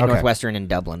 Northwestern. They're playing Okay. Northwestern in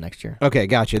Dublin next year. Okay,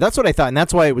 gotcha. That's what I thought, and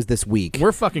that's why it was this week.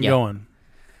 We're fucking Yeah. going.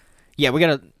 Yeah, we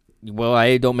gotta. Well,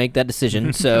 I don't make that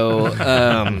decision, so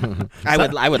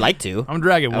I would like to. I'm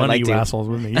dragging I would one like of you to. assholes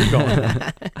with me. You're going.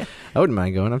 I wouldn't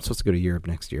mind going. I'm supposed to go to Europe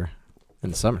next year in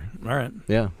the summer. All right.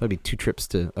 Yeah, that'd be 2 trips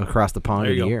to across the pond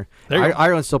There in you a go. year. There you go.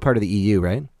 Ireland's still part of the EU,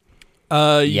 right?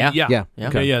 Yeah. Yeah. Yeah. Yeah.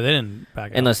 Okay, yeah, they didn't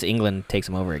back out. Unless England takes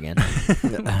them over again.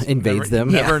 Invades them.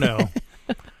 Never know.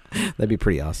 That'd be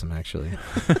pretty awesome, actually.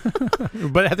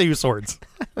 But I have to use swords.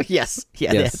 Yes.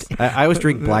 Yeah. Yes. I always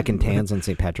drink black and tans on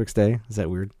St. Patrick's Day. Is that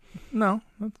weird? No,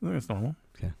 that's normal.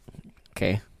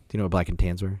 Okay. Do you know what black and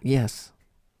tans were? Yes.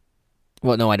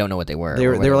 Well, no, I don't know what they were. They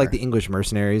or were what like the English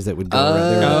mercenaries that would go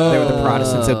around. They were the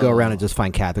Protestants that would go around and just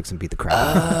find Catholics and beat the crap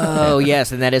out of them. Oh,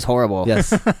 yes, and that is horrible.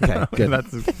 Yes. Okay, good.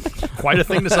 That's quite a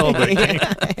thing to celebrate.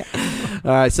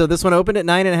 All right, so this one opened at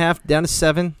 9.5, down to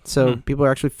 7. So people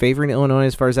are actually favoring Illinois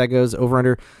as far as that goes. Over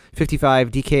under 55.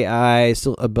 DKI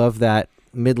still above that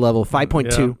mid-level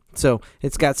 5.2. Yeah. So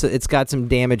it's got some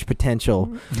damage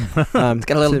potential. It's got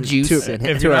a little juice in it.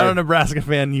 If you're not a Nebraska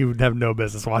fan, you have no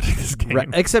business watching this game. Right,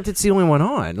 except it's the only one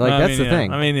on. Like that's the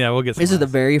thing. I mean, yeah, we'll get some This is the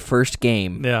lines. very first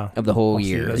game Yeah. of the whole We'll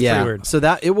see. year. That's yeah. pretty weird. So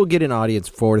that it will get an audience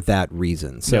for that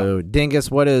reason. So Dingus,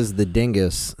 what does the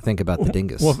Dingus think about the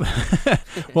Dingus?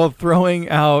 Well, throwing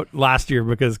out last year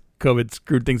because COVID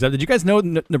screwed things up. Did you guys know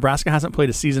Nebraska hasn't played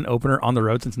a season opener on the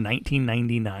road since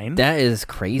 1999? That is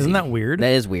crazy. Isn't that weird?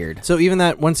 That is weird. So even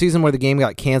that one season where the game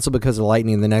got canceled because of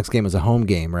lightning, the next game was a home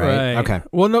game, right? Okay.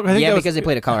 Well, no, I think Yeah, that was, because they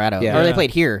played at Colorado. Yeah. Or they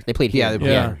played here. They played here. Yeah, they played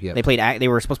here, yep. They played. They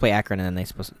were supposed to play Akron, and then they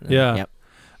supposed. Yeah.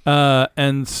 Yep.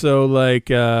 And so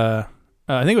like I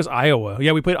think it was Iowa.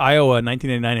 Yeah, we played Iowa in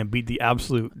 1999 and beat the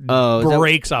absolute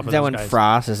brakes off of Is that those when guys.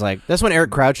 Frost is like That's when Eric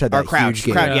Crouch had or that Crouch? huge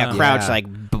game. Crouch, Crouch Yeah.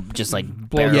 like just like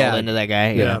barreled Yeah. into that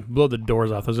guy. Yeah, blow the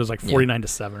doors off. It was like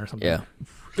 49-7 or something. Yeah.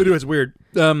 It was weird.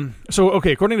 So,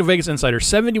 okay, according to Vegas Insider,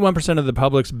 71% of the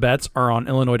public's bets are on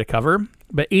Illinois to cover,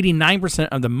 but 89%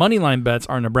 of the money line bets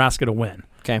are Nebraska to win.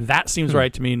 Okay. That seems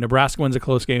right to me. Nebraska wins a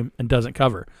close game and doesn't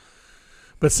cover.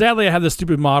 But sadly, I have this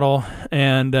stupid model,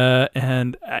 and I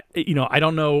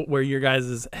don't know where your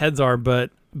guys' heads are,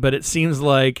 but it seems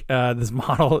like this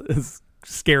model is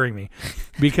scaring me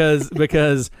because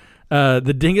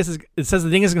the Dingus it says the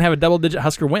Dingus is going to have a double-digit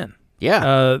Husker win.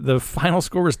 Yeah. The final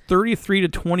score was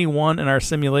 33-21 in our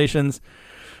simulations.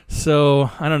 So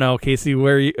I don't know, Casey,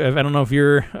 I don't know if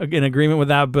you're in agreement with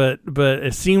that, but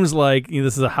it seems like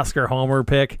this is a Husker homer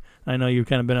pick. I know you've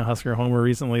kind of been a Husker homer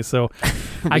recently, so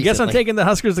I guess I'm taking the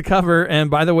Huskers to cover. And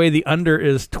by the way, the under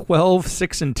is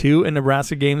 12-6-2 in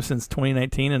Nebraska games since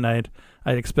 2019, and I'd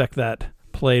expect that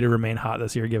play to remain hot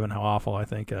this year, given how awful I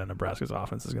think Nebraska's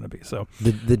offense is going to be. So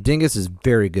The Dingus is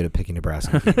very good at picking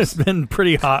Nebraska. it's been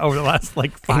pretty hot over the last 5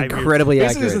 years. Incredibly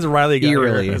Basically, accurate. since Riley got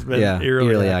eerily, here, it's been yeah,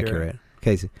 eerily accurate.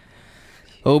 Casey.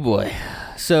 Oh boy.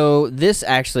 So this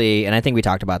actually, and I think we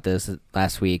talked about this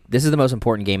last week, this is the most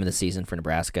important game of the season for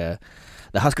Nebraska.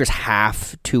 The Huskers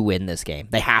have to win this game.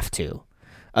 They have to.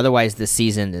 Otherwise the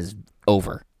season is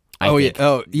over. I think.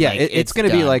 Like, it's going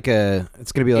to be done. like a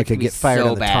get fired so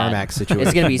on the bad. tarmac situation.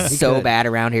 It's going to be so bad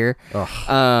around here.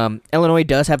 Illinois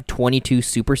does have 22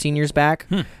 super seniors back,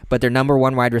 but their number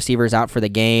one wide receiver is out for the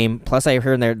game. Plus I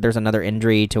heard there's another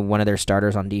injury to one of their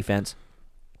starters on defense.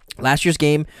 Last year's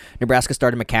game, Nebraska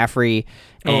started McCaffrey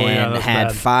and had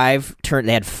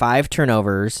they had 5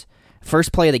 turnovers.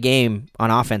 First play of the game on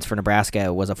offense for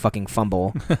Nebraska was a fucking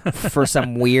fumble for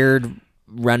some weird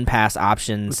run pass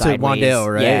option sideways.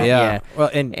 Wandale, right? Yeah. Well,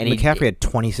 and McCaffrey had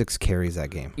 26 carries that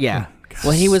game. Yeah.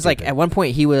 Well, he was like, at one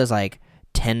point, he was like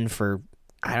 10 for,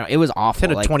 it was awful.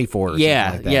 10 to 24 or something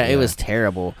like that. Yeah, it was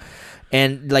terrible.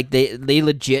 And like they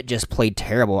legit just played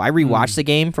terrible. I rewatched the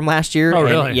game from last year. Oh, and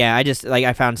really? Yeah, I just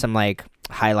I found some like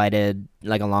highlighted,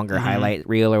 like a longer highlight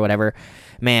reel or whatever.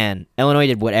 Man, Illinois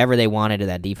did whatever they wanted to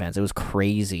that defense. It was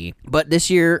crazy. But this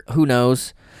year, who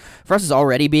knows? Frost is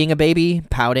already being a baby,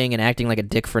 pouting and acting like a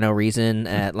dick for no reason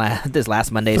at this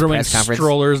last Monday's Throwing press conference.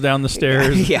 strollers down the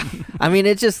stairs. Yeah. I mean,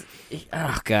 it's just,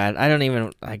 oh, God. I don't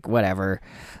even, whatever.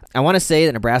 I want to say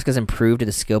that Nebraska's improved at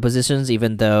the skill positions,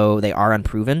 even though they are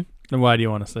unproven. Then why do you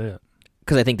want to say it?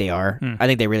 Because I think they are. I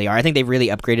think they really are. I think they've really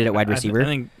upgraded at wide receiver. I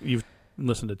think you've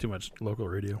listened to too much local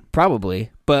radio. Probably.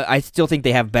 But I still think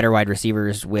they have better wide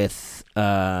receivers with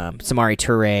Samari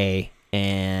Toure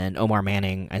and Omar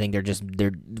Manning. I think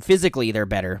they're physically they're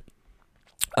better.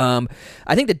 I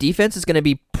think the defense is going to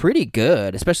be pretty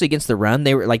good, especially against the run.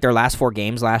 They were like their last 4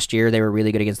 games last year. They were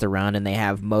really good against the run, and they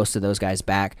have most of those guys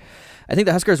back. I think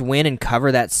the Huskers win and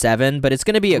cover that 7, but it's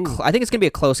going to be I think it's going to be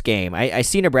a close game. I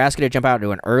see Nebraska to jump out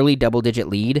to an early double-digit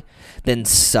lead, then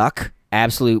suck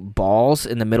absolute balls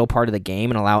in the middle part of the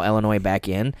game and allow Illinois back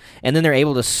in, and then they're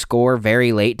able to score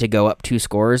very late to go up 2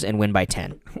 scores and win by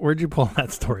 10. Where'd you pull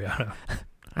that story out of?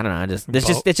 I don't know.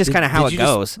 It's just kind of how it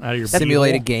goes. Out of your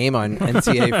Simulate a game on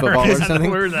NCAA football or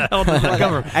something. Where the hell did that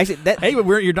come from? Actually, Hey, but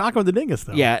you're knocking with the dingus,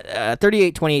 though. Yeah,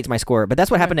 38-28 is my score, but that's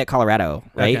what happened at Colorado,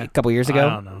 right? Okay. A couple years ago. I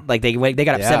don't know. Like they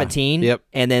got up 17, Yep.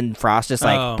 and then Frost just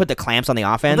put the clamps on the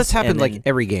offense. Well, this happened and then, like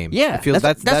every game. yeah. It feels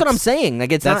That's what I'm saying. Like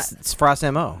That's Frost's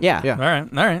MO. Yeah.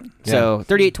 All right. So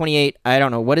 38-28. I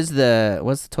don't know what's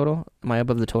the total. Am I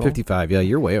above the total? 55. Yeah,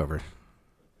 you're way over.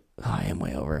 Oh, I am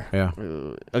way over. Yeah.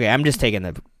 Okay, I'm just taking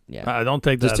the. Yeah. Don't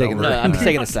take Just that taking over. the- I'm just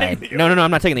taking the side. No,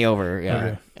 I'm not taking the over. Yeah.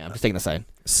 Okay. Yeah, I'm just taking the side.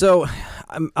 So,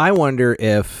 I wonder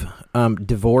if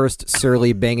divorced,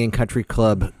 surly, banging country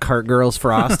club cart girls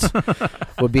Frost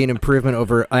would be an improvement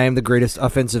over I am the greatest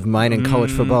offensive mind in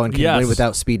college football and can yes. win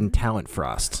without speed and talent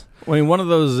Frost. I mean, one of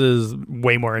those is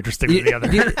way more interesting than the other.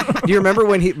 Do you remember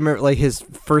when his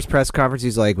first press conference?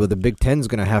 He's like, "Well, the Big Ten's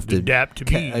going to have to Adapt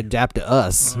to me. adapt to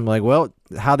us." I'm like, "Well,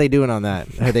 how they doing on that?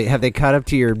 Have they caught up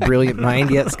to your brilliant mind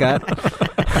yet, Scott?"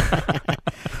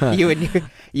 You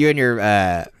and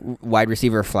your wide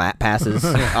receiver flat passes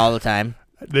all the time.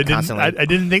 They didn't. Constantly. I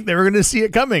didn't think they were going to see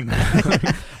it coming.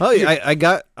 Oh, I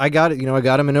got it. You know, I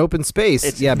got him in open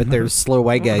space. Yeah, but there's slow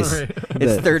white guys. Right.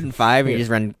 It's 3rd and 5, and you just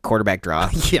run quarterback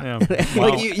draw. Yeah.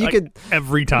 Well, you could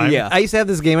every time. Yeah. I used to have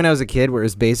this game when I was a kid where it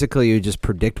was basically you just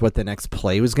predict what the next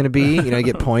play was going to be. You know, you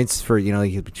get points for, you know,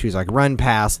 you choose like run,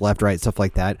 pass, left, right, stuff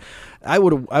like that. I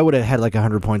would have had like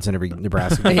 100 points in every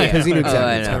Nebraska game because you knew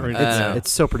exactly what's happening.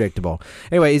 It's so predictable.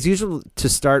 Anyway, as usual to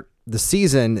start the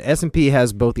season, S&P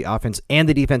has both the offense and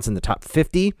the defense in the top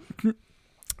 50. Wait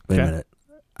a minute.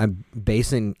 I'm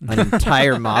basing an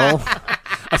entire model.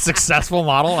 A successful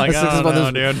model? Like, successful I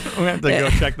don't know, model. dude. We have to go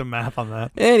check the math on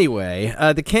that. Anyway,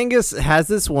 the Kangas has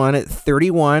this one at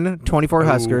 31-24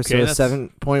 Huskers, okay, so a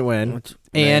 7-point win. Right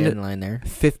And in line there.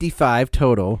 55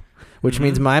 total, which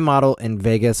means my model and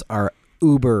Vegas are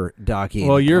uber docking.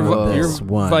 Well, your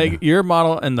one. your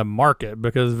model and the market,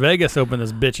 because Vegas opened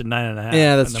this bitch at 9.5.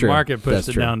 Yeah, that's and true. The market pushed That's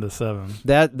it true. down to 7.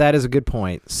 That is a good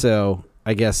point. So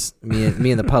I guess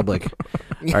me and the public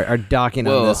are docking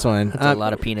on this one. That's a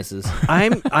lot of penises.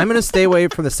 I'm gonna stay away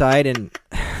from the side, and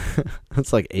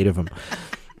that's like 8 of them.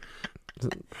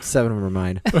 7 of them are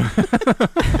mine.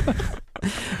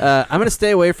 I'm gonna stay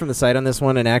away from the side on this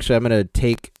one, and actually, I'm gonna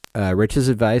take Rich's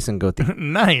advice and go with the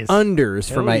Nice. unders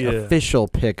for Hell my yeah. official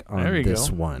pick on There we this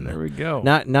go. one. There we go.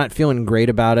 Not feeling great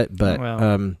about it, but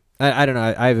Well. I don't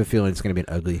know. I have a feeling it's gonna be an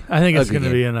ugly. I think it's ugly going to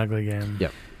game. be an ugly game.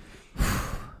 Yep.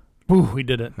 Ooh, we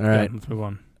did it. All right. Good, let's move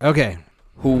on. Okay.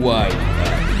 Hawaii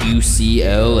at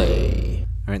UCLA.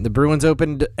 All right, the Bruins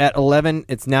opened at 11.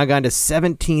 It's now gone to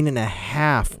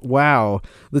 17.5. Wow.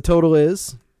 The total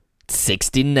is?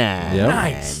 69. Yep.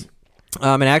 Nice.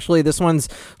 And actually, this one's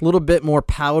a little bit more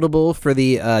palatable for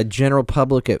the general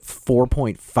public at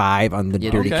 4.5 on the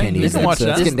Yeah, Dirty okay. Candy. You can watch So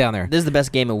that. it's getting down there. This is the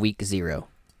best game of week 0.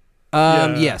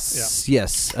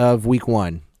 Yes, of week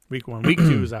 1. Week 1. Week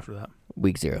 2 is after that.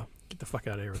 Week 0. Get the fuck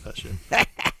out of here with that shit.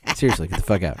 Seriously, get the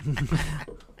fuck out. Leave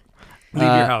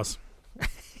your house.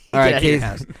 All right, Get out of your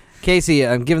house. Casey,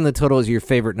 I'm giving the total as your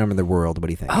favorite number in the world. What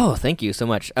do you think? Oh, thank you so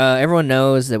much. Everyone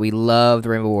knows that we love the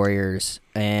Rainbow Warriors,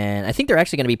 and I think they're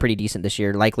actually going to be pretty decent this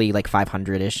year, likely like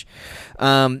 500-ish.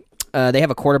 They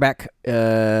have a quarterback,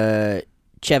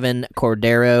 Chevin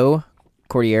Cordero.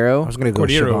 I was going to go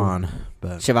Cordero. Siobhan,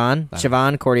 but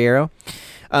Chevon Cordero,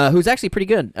 who's actually pretty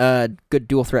good. Good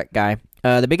dual threat guy.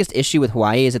 The biggest issue with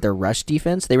Hawaii is that their rush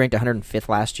defense. They ranked 105th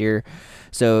last year.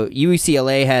 So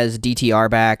UCLA has DTR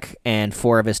back and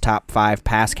 4 of his top 5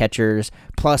 pass catchers.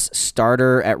 Plus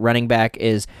starter at running back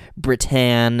is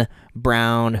Britan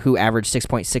Brown, who averaged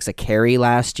 6.6 a carry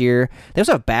last year. They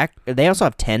also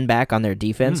have 10 back on their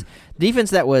defense.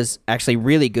 Defense that was actually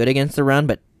really good against the run,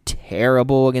 but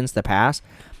terrible against the pass.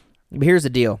 But here's the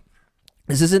deal.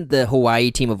 This isn't the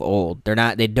Hawaii team of old.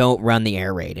 They don't run the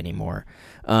air raid anymore.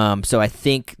 So I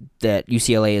think that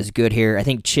UCLA is good here. I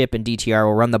think Chip and DTR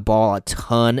will run the ball a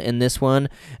ton in this one,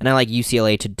 and I like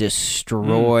UCLA to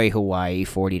destroy Hawaii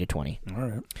 40-20.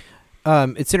 All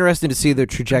right. It's interesting to see the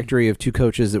trajectory of two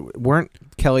coaches that weren't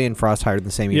Kelly and Frost hired in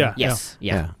the same year. Yes.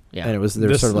 Yeah. And it was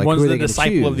they're sort of like, one's who are the they going to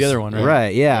disciple choose? of the other one, right?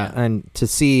 Right. Yeah. And to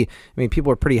see,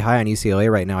 people are pretty high on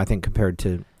UCLA right now. I think compared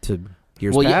to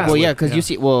years past.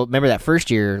 Because remember that first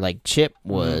year, like Chip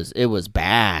was, it was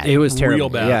bad. It was terrible. Real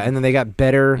bad. Yeah, and then they got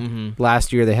better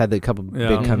last year. They had the couple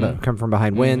big come from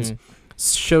behind wins.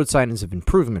 Showed signs of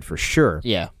improvement for sure.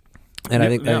 Yeah. And I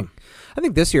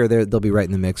think this year they'll be right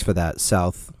in the mix for that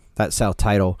South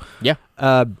title. Yeah.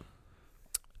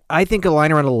 I think a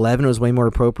line around 11 was way more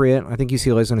appropriate. I think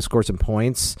UCLA is going to score some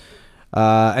points.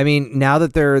 Now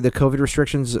that the COVID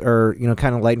restrictions are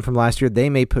kind of lightened from last year, they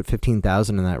may put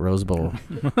 15,000 in that Rose Bowl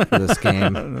for this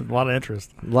game. A lot of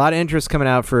interest. A lot of interest coming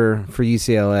out for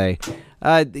UCLA.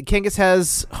 Kangas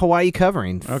has Hawaii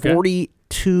covering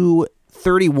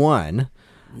 42-31.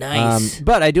 Nice.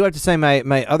 But I do have to say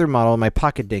my other model, my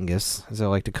pocket dingus, as I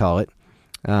like to call it,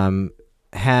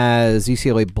 has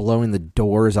UCLA blowing the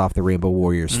doors off the Rainbow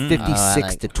Warriors,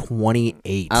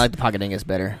 56-28. I like the pocket dingus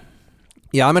better.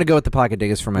 Yeah, I'm going to go with the pocket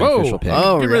dingus for my official pick.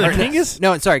 Oh, really? really? Kangas?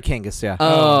 No, sorry, Kangas, yeah.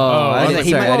 I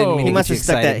didn't mean to must get have you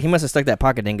stuck that. excited. He must have stuck that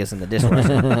pocket dingus in the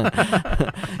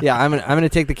dishwasher. Yeah, I'm gonna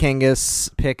take the Kangas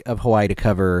pick of Hawaii to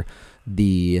cover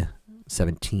the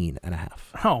 17.5.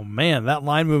 Oh man, that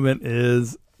line movement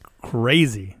is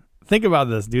crazy. Think about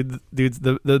this, dudes.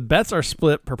 The bets are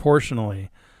split proportionally,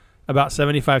 about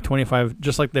 75-25,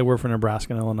 just like they were for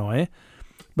Nebraska and Illinois.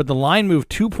 But the line moved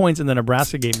 2 points in the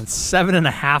Nebraska game and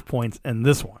 7.5 points in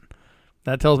this one.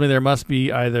 That tells me there must be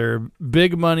either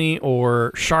big money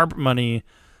or sharp money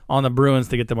on the Bruins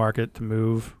to get the market to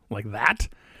move like that.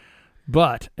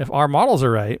 But if our models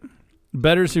are right,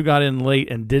 bettors who got in late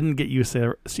and didn't get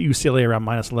UCLA around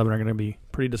 -11 are going to be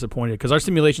pretty disappointed because our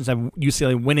simulations have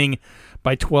UCLA winning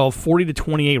by 12,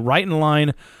 40-28, right in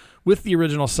line with the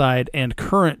original side and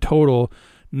current total.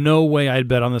 No way I'd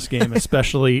bet on this game,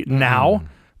 especially now.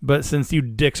 But since you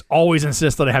dicks always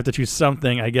insist that I have to choose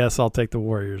something, I guess I'll take the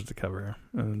Warriors to cover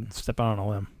and step out on a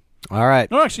limb. All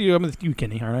right. No, actually, I'm with you,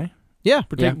 Kenny, all right? Yeah.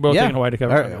 Both taking Hawaii to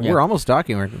cover. All right. We're almost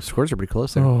docking. Our scores are pretty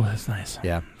close there. Oh, that's nice.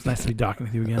 Yeah. It's nice to be docking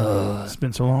with you again. It's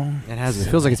been so long. It has. It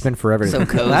feels like it's been forever. So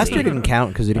cozy. Last year didn't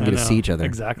count because we didn't get to see each other.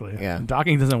 Exactly. Yeah.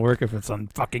 Docking doesn't work if it's on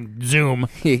fucking Zoom.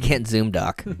 You can't Zoom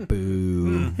doc.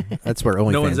 Boo. That's where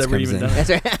OnlyFans No one's ever comes even in. done That's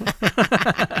right.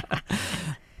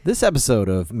 This episode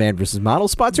of Man vs. Model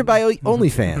sponsored by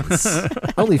OnlyFans.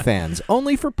 OnlyFans,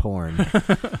 only for porn.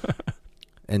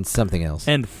 And something else.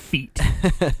 And feet.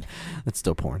 That's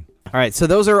still porn. All right, so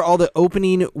those are all the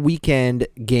opening weekend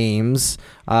games.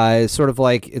 Sort of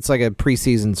like it's like a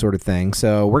preseason sort of thing.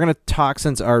 So we're gonna talk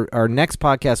since our next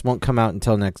podcast won't come out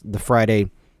until next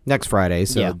Friday.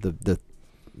 So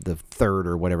the third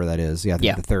or whatever that is. Yeah, I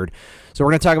think the third. So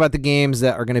we're going to talk about the games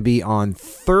that are going to be on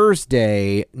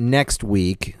Thursday next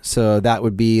week. So that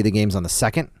would be the games on the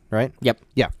 2nd, right? Yep.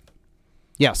 Yeah,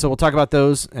 so we'll talk about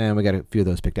those, and we got a few of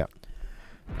those picked out.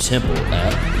 Temple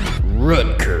at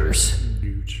Rutgers.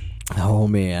 Oh,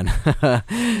 man.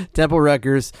 Temple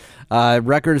Rutgers.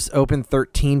 Rutgers open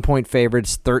 13-point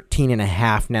favorites,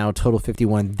 13.5 now, total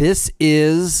 51. This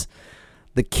is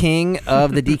the king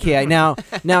of the DKI. Now,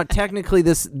 technically,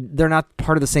 they're not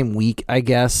part of the same week, I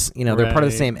guess. They're part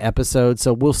of the same episode,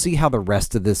 so we'll see how the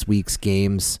rest of this week's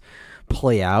games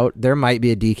play out. There might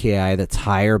be a DKI that's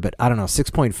higher, but I don't know.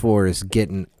 6.4 is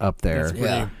getting up there.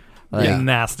 Yeah.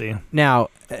 Nasty. Now,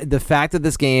 the fact that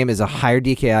this game is a higher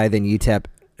DKI than UTEP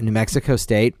New Mexico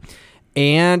State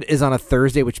and is on a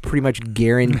Thursday, which pretty much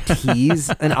guarantees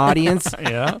an audience.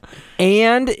 Yeah.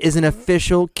 And is an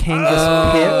official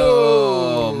Kangas pick.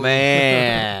 Oh,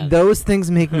 man. Those things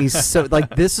make me so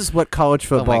like. This is what college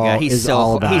Oh football my God, he's is so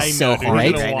all about. he's so dude. horny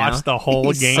You're gonna right watch now. the whole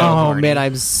He's game. so Oh horny. man,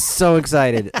 I'm so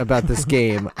excited about this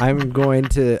game. I'm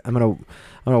gonna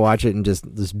watch it and just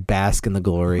bask in the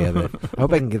glory of it. I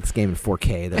hope I can get this game in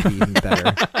 4K. That'd be even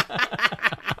better.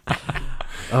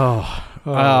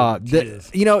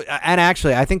 And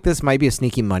actually, I think this might be a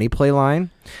sneaky money play line.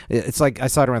 It's like I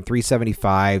saw it around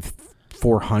 375,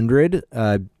 400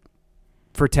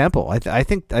 for Temple. I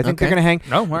think they're going to hang.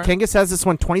 No, all right. Kangas has this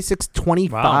one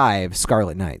 26-25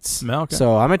 Scarlet Knights. Okay.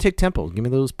 So I'm going to take Temple. Give me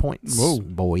those points, Whoa.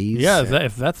 boys. Yeah,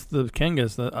 if that's the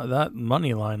Kangas, that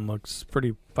money line looks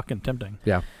pretty fucking tempting.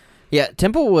 Yeah. Yeah,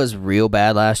 Temple was real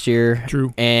bad last year.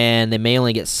 True. And they may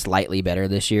only get slightly better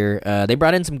this year. They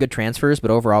brought in some good transfers,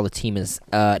 but overall the team is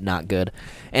not good.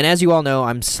 And as you all know,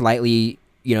 I'm slightly,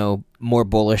 more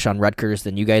bullish on Rutgers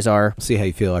than you guys are. See how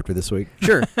you feel after this week.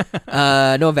 Sure.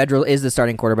 Noah Vedral is the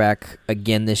starting quarterback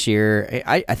again this year.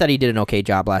 I thought he did an okay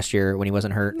job last year when he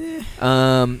wasn't hurt.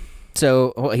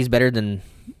 So he's better than...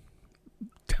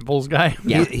 Temple's guy.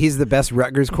 Yeah. He's the best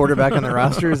Rutgers quarterback on the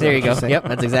roster. Is that There you what you're go. saying? Yep,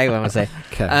 that's exactly what I'm going to say.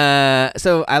 Okay.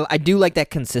 So I do like that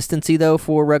consistency, though,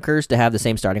 for Rutgers to have the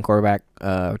same starting quarterback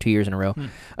 2 years in a row.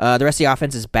 The rest of the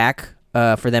offense is back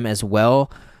for them as well.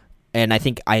 And I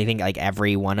think like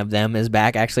every one of them is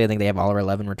back. Actually, I think they have all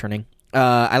 11 returning.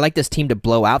 I like this team to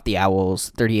blow out the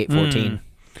Owls 38-14.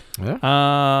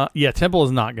 Yeah, Temple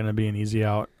is not going to be an easy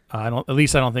out. I don't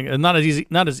think not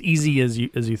as easy as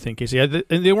you think, Casey.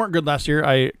 They weren't good last year.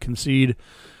 I concede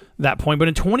that point. But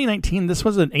in 2019, this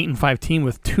was an 8-5 team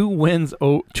with 2 wins,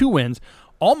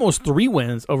 almost 3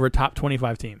 wins over top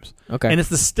 25 teams. Okay. And it's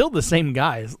still the same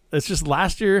guys. It's just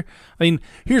last year. I mean,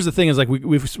 here's the thing: is like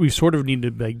we sort of need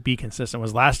to be consistent.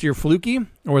 Was last year fluky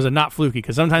or was it not fluky?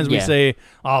 Because sometimes we say,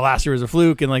 "Oh, last year was a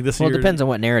fluke," and like this year. Well, it depends on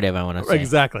what narrative I want to say.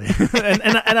 Exactly.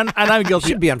 and I'm guilty.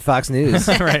 Should be on Fox News.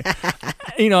 Right.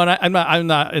 And I'm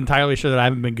not entirely sure that I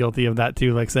haven't been guilty of that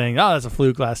too, like saying, "Oh, that's a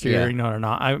fluke last year," or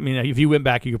not. I mean, if you went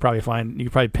back, you could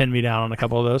probably pin me down on a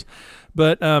couple of those.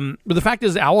 But the fact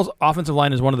is, the Owls' offensive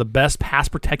line is one of the best pass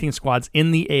protecting squads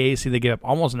in the AAC. They give up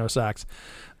almost no sacks.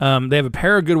 They have a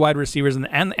pair of good wide receivers, and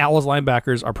the Owls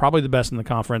linebackers are probably the best in the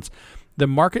conference. The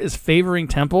market is favoring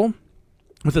Temple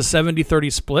with a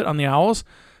 70-30 split on the Owls,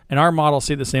 and our models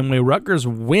see it the same way. Rutgers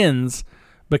wins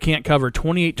but can't cover.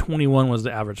 28-21 was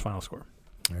the average final score.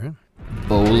 All right.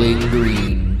 Bowling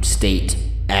Green State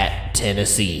at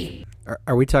Tennessee.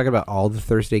 Are we talking about all the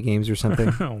Thursday games or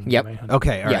something? Oh, Yep. man.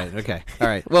 Okay. All Yeah. right. Okay. All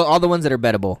right. Well, all the ones that are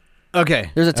bettable.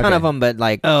 Okay. There's a ton of them, but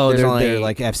like, Oh, there's they're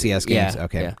like FCS games. Yeah,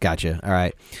 Okay, yeah. gotcha. All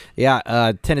right.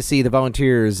 Yeah, Tennessee, the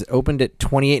Volunteers opened at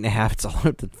 28.5. It's all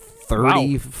up to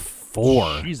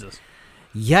 34. Jesus.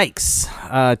 Yikes.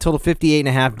 Total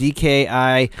 58.5.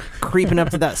 DKI creeping up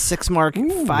to that 6 mark.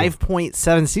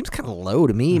 5.7 seems kind of low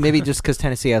to me. Maybe just because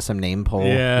Tennessee has some name pull.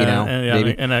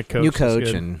 Maybe. And that coach New is coach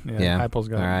good. and Heupel's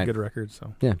got All right. a good record.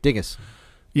 So Yeah, Dingus.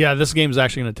 yeah, this game's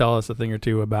actually going to tell us a thing or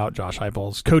two about Josh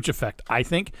Heupel's coach effect. I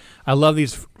think I love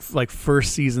these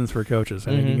first seasons for coaches.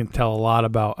 I think you can tell a lot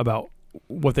about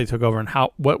what they took over and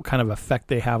what kind of effect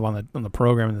they have on the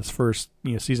program in this first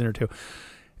season or two.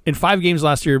 In 5 games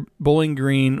last year, Bowling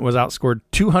Green was outscored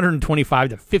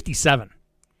 225-57.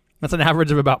 That's an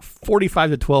average of about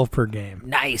 45-12 per game.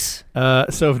 Nice.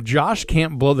 So if Josh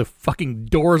can't blow the fucking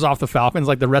doors off the Falcons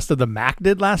like the rest of the MAC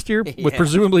did last year, with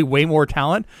presumably way more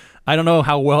talent, I don't know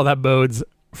how well that bodes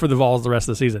for the Vols the rest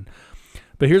of the season.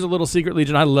 But here's a little secret,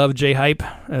 Legion. I love J Hype,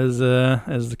 as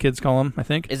the kids call him, I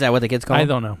think. Is that what the kids call him? I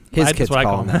don't know. His That's kids what I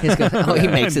call him that. His kids- he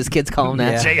makes his kids call him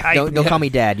that. Yeah. J-Hype. Don't call me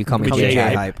Dad. You call me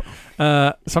J-Hype. J-Hype.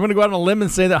 So I'm going to go out on a limb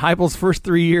and say that Heupel's first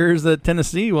 3 years at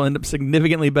Tennessee will end up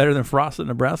significantly better than Frost at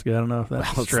Nebraska. I don't know if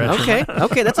that's a stretch.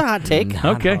 Okay, that's a hot take.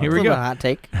 Okay, here we That's a go. hot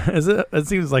take. Is it? It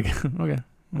seems like okay.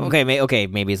 Okay,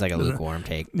 maybe it's like a lukewarm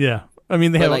take. Yeah, I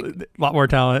mean they But have a lot more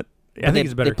talent. I think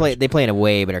he's a better. They play in a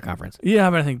way better conference. Yeah,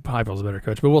 but I think Heupel's a better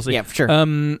coach. But we'll see. Yeah, for sure.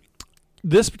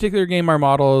 This particular game, our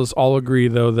models all agree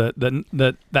though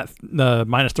that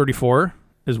minus 34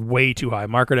 is way too high.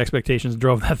 Market expectations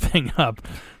drove that thing up,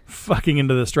 fucking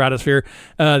into the stratosphere.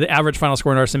 The average final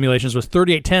score in our simulations was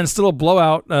 38-10, still a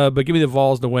blowout. But give me the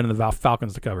Vols to win and the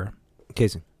Falcons to cover.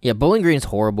 Casey. Yeah, Bowling Green's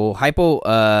horrible.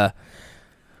 Heupel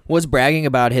was bragging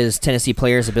about his Tennessee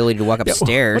players' ability to walk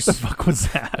upstairs. What the fuck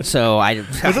was that? So I Was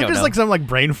don't that just know. like some like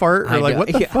brain fart or like what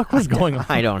the fuck was going on?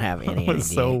 I don't have any It was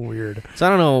idea. so weird. So I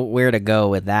don't know where to go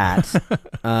with that.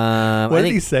 What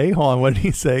did he say? Hold on. What did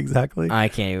he say exactly? I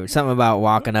can't even. Something about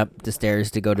walking up the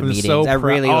stairs to go to It was meetings. so I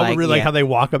really like like how they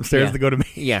walk upstairs Yeah. to go to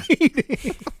meetings. Yeah.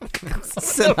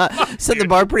 Set the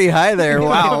bar pretty high there.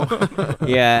 Wow.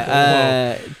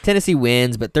 Yeah, Tennessee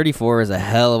wins, but 34 is a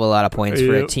hell of a lot of points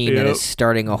for a team that is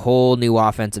starting a whole new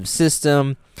offensive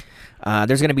system.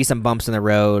 There's going to be some bumps in the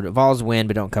road. Vols win,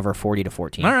 but don't cover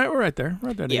 40-14. All right, we're right there. We're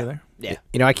right there together. Yeah.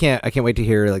 You know, I can't wait to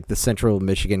hear like the Central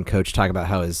Michigan coach talk about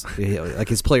how his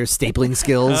players' stapling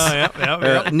skills.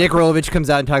 Nick Rolovich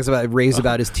comes out and talks raves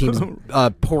about his team's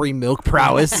pouring milk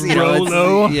prowess. You know,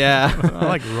 Rolo. Yeah, I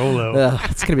like Rolo.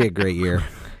 It's gonna be a great year.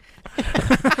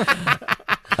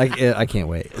 I can't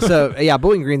wait. So yeah,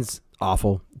 Bowling Green's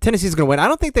awful. Tennessee's going to win. I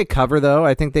don't think they cover, though.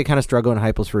 I think they kind of struggle in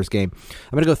Heupel's first game.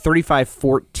 I'm going to go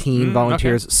 35-14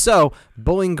 Volunteers. Okay. So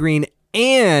Bowling Green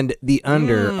and the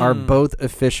under are both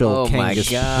official. Oh, my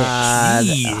God.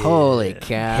 Holy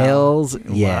cow. Hells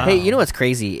yeah. Wow. Hey, you know what's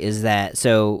crazy is that,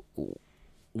 so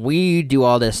we do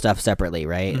all this stuff separately,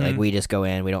 right? Like, we just go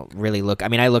in. We don't really look. I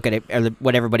mean, I look at it,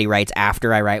 what everybody writes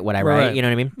after I write what I write. You know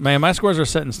what I mean? Man, my scores are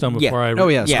set in stone before I... Oh,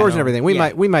 yeah. Scores and everything.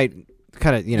 We might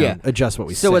kind of adjust what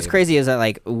we say. So what's crazy is that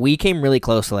like we came really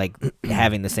close to like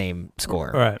having the same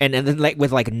score, right? And then like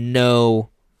with like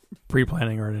no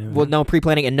pre-planning or anything. Well, no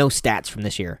pre-planning and no stats from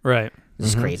this year, right? This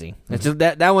is crazy. It's just,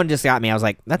 that one just got me. I was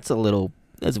like, that's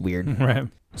weird. Right.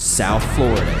 South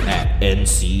Florida at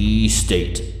NC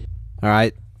State. All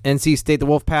right, NC State, the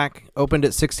Wolfpack opened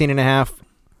at 16.5.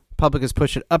 Public has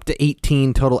pushed it up to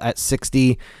 18. Total at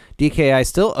 60. DKI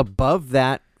still above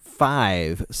that.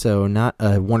 5, so not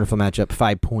a wonderful matchup.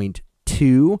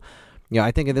 5.2. I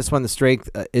think in this one the strength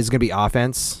is going to be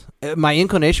offense. My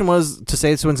inclination was to say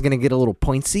this one's going to get a little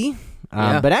pointsy,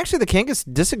 but actually the Kangas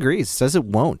disagrees, says it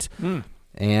won't,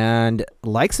 and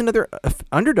likes another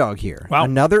underdog here. Wow.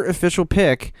 Another official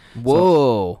pick.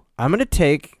 Whoa! So I'm going to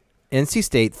take NC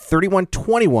State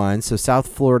 31-21. So South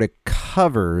Florida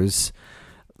covers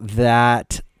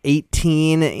that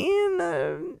 18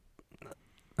 in.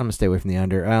 I'm going to stay away from the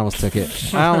under. I almost took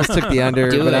it. I almost took the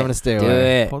under, but I'm going to stay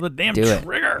away. Pull the damn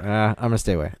trigger. I'm going to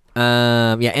stay away.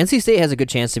 NC State has a good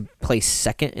chance to place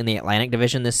second in the Atlantic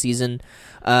Division this season.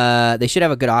 They should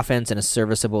have a good offense and a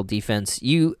serviceable defense.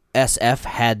 USF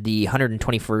had the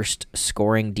 121st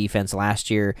scoring defense last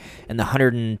year and the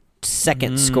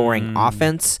 102nd scoring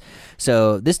offense.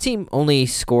 So this team only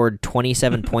scored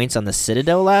 27 points on the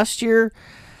Citadel last year,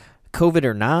 COVID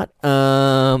or not.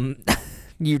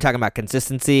 You're talking about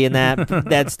consistency in that.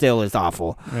 That still is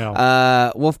awful.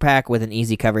 Yeah. Wolfpack with an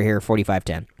easy cover here,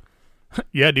 45-10.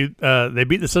 Yeah, dude. They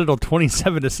beat the Citadel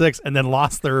 27-6 and then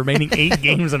lost their remaining 8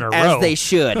 games in a row. As they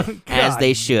should. As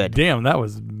they should. Damn, that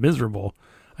was miserable.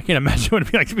 I can't imagine what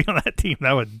it'd be like to be on that team.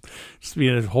 That would just be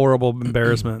a horrible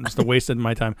embarrassment. Just a waste of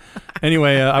my time.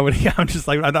 Anyway, I'm just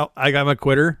like, I'm a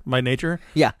quitter by nature.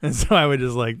 Yeah. And so I would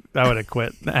have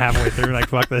quit halfway through. Like,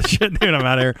 fuck this shit, dude. I'm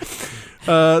out of here.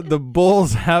 The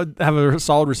Bulls have a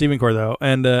solid receiving core though,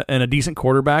 and a decent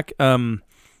quarterback.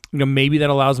 Maybe that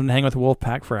allows them to hang with the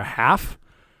Wolfpack for a half.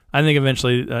 I think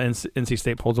eventually NC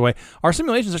State pulls away. Our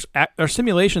simulations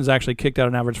actually kicked out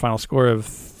an average final score of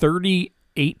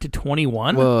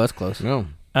 38-21. Whoa, that's close. No.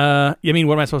 I mean,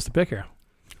 what am I supposed to pick here?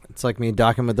 It's like me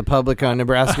docking with the public on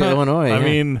Nebraska, Illinois. I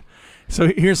mean,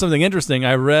 so here's something interesting.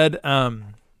 I read.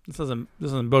 This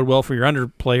doesn't bode well for your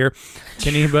underplayer,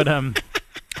 Kenny, but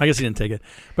I guess he didn't take it,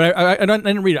 but I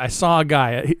didn't read it. I saw a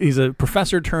guy. He's a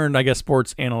professor turned, I guess,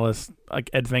 sports analyst, like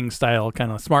Ed Feng style,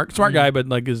 kind of smart guy, but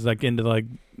like is like into like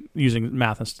using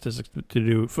math and statistics to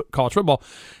do college football.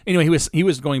 Anyway, he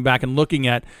was going back and looking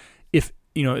at if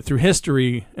through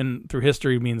history, and through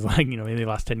history means like maybe the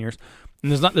last 10 years.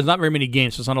 And there's not very many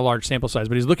games, so it's not a large sample size.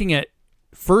 But he's looking at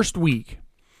first week.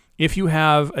 If you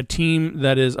have a team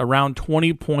that is around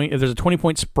 20 point, if there's a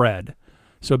 20-point spread.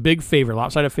 So a big favorite,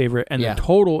 lopsided favorite, and the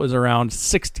total is around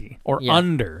 60 or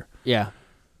under. Yeah.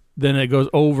 Then it goes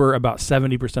over about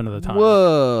 70% of the time.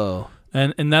 Whoa.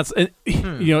 And that's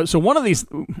so one of these.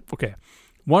 Okay,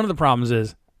 one of the problems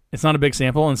is it's not a big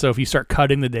sample, and so if you start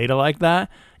cutting the data like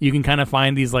that, you can kind of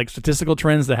find these like statistical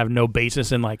trends that have no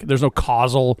basis in like there's no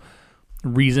causal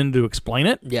reason to explain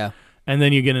it. Yeah. And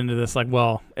then you get into this like,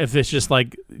 well, if it's just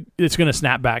like it's going to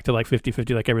snap back to like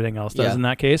 50-50 like everything else does in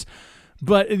that case.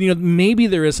 But maybe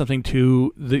there is something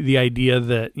to the idea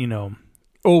that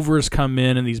overs come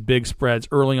in these big spreads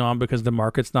early on because the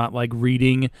market's not like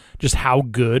reading just how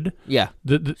good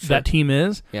that team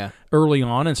is early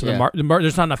on, and so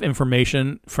there's not enough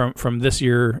information from this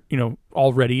year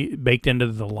already baked into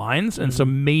the lines, and so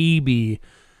maybe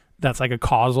that's like a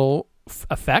causal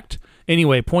effect.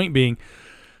 Anyway, point being.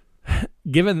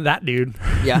 Given that dude,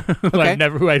 who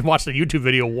I watched a YouTube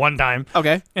video one time,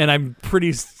 and I'm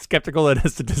pretty skeptical that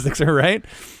his statistics are right.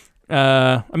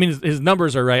 I mean, his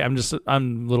numbers are right. I'm a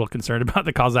little concerned about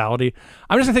the causality.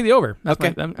 I'm just gonna take the over. That's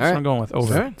Okay. that's what I'm going with.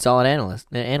 Over. All right. Solid analyst.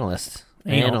 Analyst.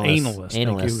 Analyst.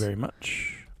 Thank you very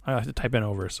much. I have to type in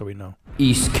over so we know.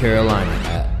 East Carolina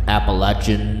at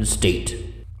Appalachian State.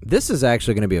 This is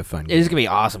actually going to be a fun game. It's gonna be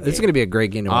awesome. It's going to be a great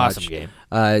game to awesome watch. game.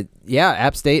 Yeah,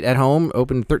 App State at home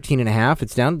opened 13.5.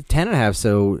 It's down to 10.5.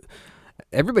 So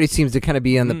everybody seems to kind of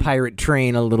be on the pirate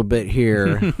train a little bit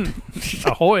here.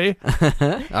 Ahoy!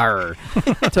 Arr.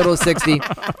 Total of 60.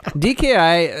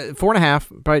 DKI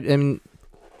 4.5. But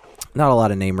not a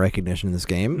lot of name recognition in this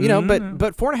game, but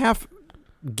 4.5.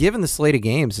 Given the slate of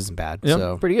games, isn't bad. Yep.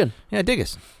 So Pretty good. yeah, dig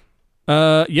us.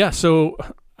 Yeah. So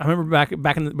I remember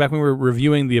back when we were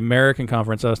reviewing the American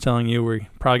Conference, I was telling you we're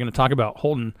probably going to talk about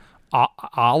Holton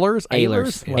Ahlers.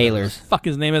 Ahlers. Whatever the fuck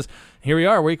his name is. Here we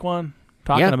are, week 1,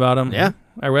 talking about him. Yeah.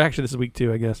 Actually, this is week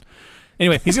 2, I guess.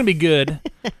 Anyway, he's going to be good,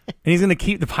 and he's going to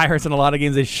keep the Pirates in a lot of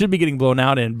games they should be getting blown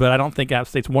out in, but I don't think App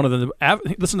State's one of them.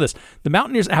 Listen to this. The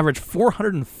Mountaineers averaged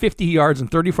 450 yards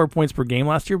and 34 points per game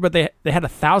last year, but they had a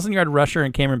 1,000-yard rusher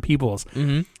in Cameron Peoples.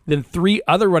 Mm-hmm. Then 3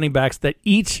 other running backs that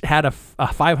each had a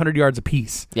 500 yards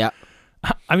apiece. Yeah.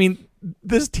 I mean,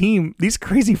 this team, these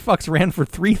crazy fucks ran for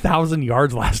 3,000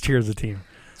 yards last year as a team.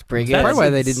 It's pretty good. That's probably why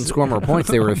they didn't score more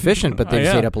points. They were efficient, but they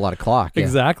just ate up a lot of clock. Yeah.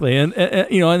 Exactly. And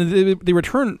they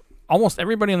return almost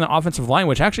everybody on the offensive line,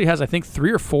 which actually has, I think,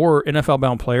 3 or 4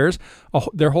 NFL-bound players.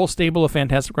 Their whole stable of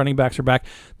fantastic running backs are back.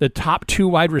 The top 2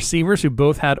 wide receivers, who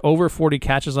both had over 40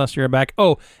 catches last year, are back.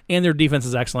 Oh, and their defense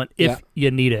is excellent if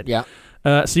you need it. Yeah.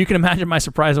 So you can imagine my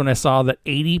surprise when I saw that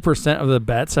 80% of the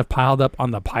bets have piled up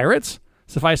on the Pirates.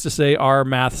 Suffice to say, our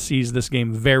math sees this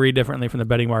game very differently from the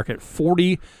betting market.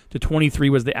 40-23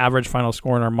 was the average final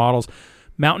score in our models.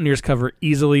 Mountaineers cover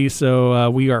easily, so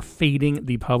we are fading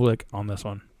the public on this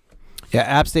one. Yeah,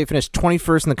 App State finished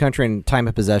 21st in the country in time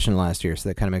of possession last year, so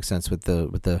that kind of makes sense with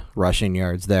the rushing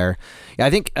yards there. Yeah, I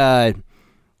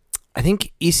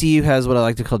think ECU has what I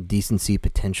like to call decency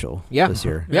potential this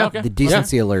year. Yeah. Okay. The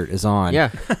decency alert is on. Yeah.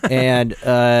 And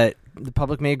the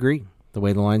public may agree the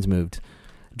way the lines moved.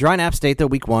 Drawing App State, though,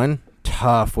 week 1,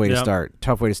 tough way to start.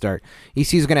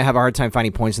 ECU is going to have a hard time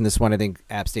finding points in this one. I think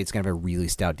App State's going to have a really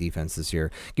stout defense this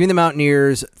year. Give me the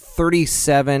Mountaineers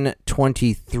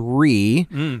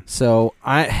 37-23. So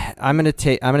I'm going to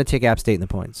take App State in the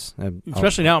points.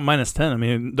 Especially now at -10. I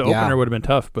mean, the opener would have been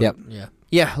tough. But Yep.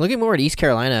 Yeah, looking more at East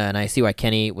Carolina, and I see why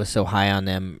Kenny was so high on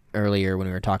them earlier when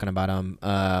we were talking about them.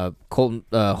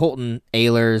 Holton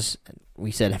Ahlers,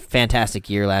 we said fantastic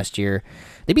year last year.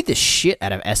 They beat the shit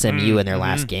out of SMU in their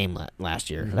last game last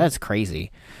year. That's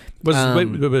crazy. Was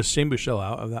Shane Buechele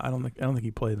out of that? I don't think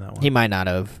he played in that one. He might not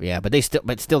have, yeah, but they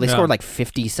scored like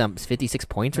 56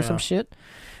 points or some shit.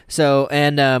 So,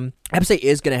 and App State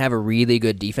is going to have a really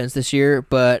good defense this year,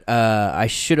 but I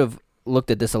should have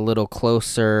looked at this a little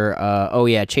closer.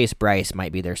 Chase Bryce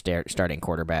might be their starting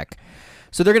quarterback.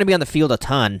 So they're going to be on the field a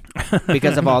ton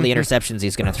because of all the interceptions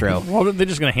he's going to throw. Well, they're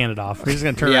just going to hand it off. He's just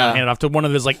going to turn around and hand it off to one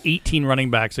of his 18 running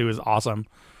backs who is awesome.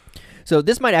 So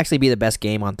this might actually be the best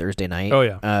game on Thursday night. Oh,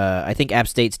 yeah. I think App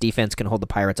State's defense can hold the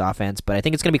Pirates' offense, but I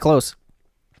think it's going to be close.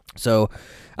 So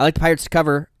I like the Pirates to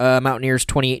cover. Mountaineers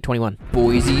 28-21.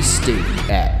 Boise State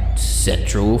at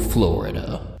Central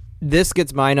Florida. This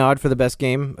gets my nod for the best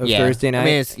game of Thursday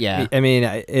night. I mean,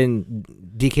 in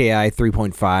DKI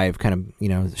 3.5 kind of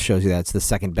shows you that it's the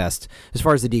second best as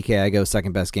far as the DKI goes.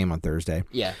 Second best game on Thursday.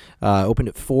 Yeah. Opened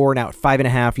at 4, now at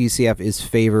 5.5. UCF is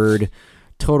favored.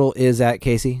 Total is at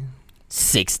Casey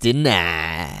 69.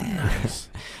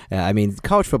 I mean,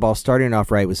 college football starting off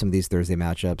right with some of these Thursday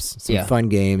matchups. Some fun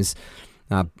games.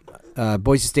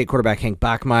 Boise State quarterback Hank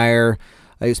Bachmeier.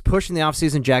 He was pushed in the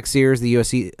offseason. Jack Sears, the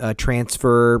USC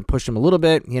transfer, pushed him a little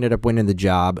bit. He ended up winning the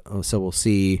job, so we'll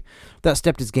see. That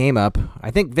stepped his game up.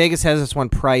 I think Vegas has this one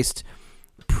priced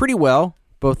pretty well,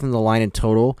 both in the line and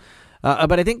total.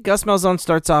 But I think Gus Malzahn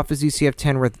starts off as UCF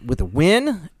 10 with a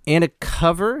win and a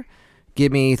cover.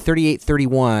 Give me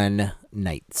 38-31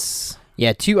 Knights.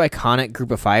 Yeah, 2 iconic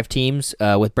Group of 5 teams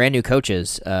with brand new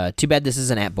coaches. Too bad this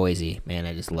isn't at Boise. Man,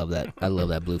 I just love that. I love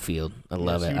that blue field. I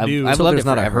love it. I've loved it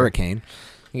not forever. a hurricane.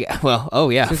 Yeah, well,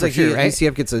 Seems for like sure, right?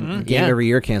 UCF gets a game every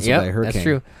year canceled by a hurricane. That's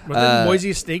true. But didn't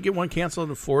Boise State get one canceled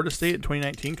in Florida State in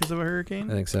 2019 because of a hurricane?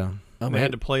 I think so. They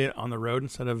had to play it on the road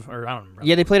instead of, or I don't remember.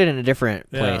 Yeah, they played it in a different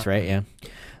place, right? Yeah.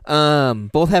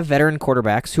 Both have veteran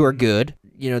quarterbacks who are good.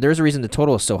 There's a reason the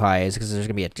total is so high is because there's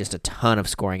going to be just a ton of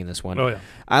scoring in this one. Oh, yeah.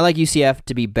 I like UCF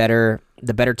to be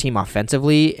the better team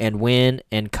offensively and win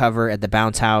and cover at the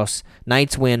bounce house.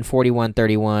 Knights win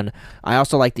 41-31. I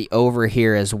also like the over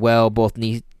here as well. Both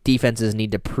defenses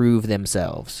need to prove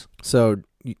themselves. So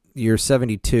you're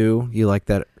 72. You like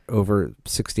that over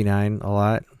 69 a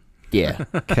lot? Yeah,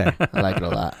 Okay. I like it a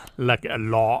lot. Like a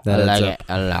lot. That I adds like up. it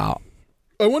a lot.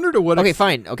 I wonder to what Okay,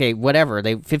 fine. Okay, whatever.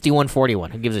 They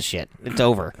 51-41. Who gives a shit? It's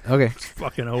over. Okay.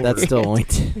 fucking over. That's still only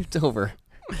It's over.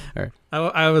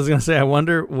 I was gonna say, I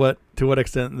wonder to what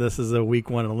extent this is a week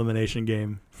 1 elimination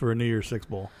game for a New Year's Six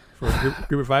bowl for a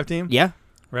group of 5 team. Yeah,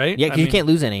 Right? yeah. 'Cause you can't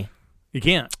lose any, You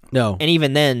can't. No. and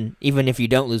even then, even if you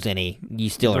don't lose any, you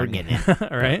still aren't getting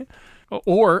it. Right?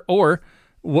 Or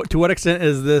to what extent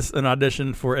is this an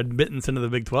audition for admittance into the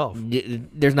Big 12?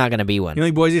 There's not going to be one. You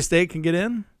think Boise State can get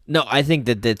in? No, I think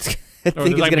that's. I Or think there's it's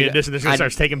not gonna gonna be addition. This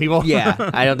starts taking people. Yeah,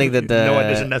 I don't think that the No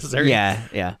audition necessary? Yeah.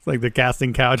 It's like the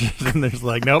casting couch, and there's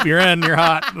like, nope, you're in, you're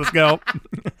hot, let's go.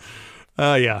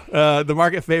 The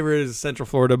market favor is Central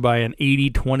Florida by an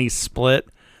 80-20 split,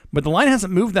 but the line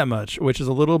hasn't moved that much, which is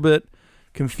a little bit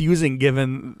confusing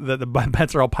given that the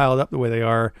bets are all piled up the way they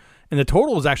are, and the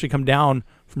total has actually come down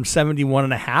from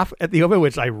 71.5 at the over,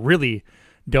 which I really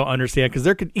don't understand, because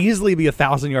there could easily be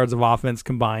 1,000 yards of offense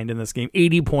combined in this game,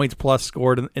 80 points plus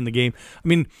scored in the game. I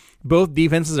mean, both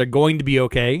defenses are going to be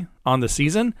okay on the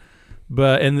season,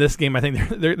 but in this game, I think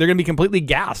they're going to be completely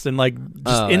gassed and like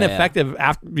just ineffective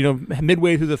after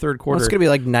midway through the third quarter. Well, it's going to be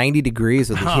like 90 degrees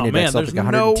with the heat index up there's like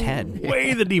 110. no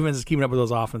way the defense is keeping up with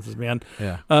those offenses, man.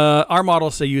 Yeah. Our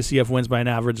models say UCF wins by an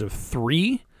average of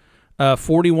 3,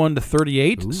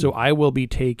 41-38. Ooh. So I will be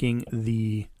taking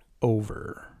the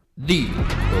over. The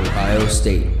Ohio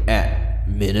State at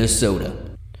Minnesota.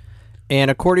 And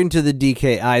according to the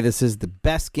DKI, this is the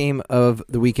best game of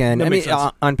the weekend. That I mean, makes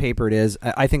sense. on paper it is.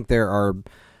 I think there are,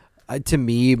 to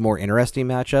me, more interesting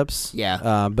matchups.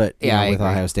 Yeah. But you Yeah, know, I with agree.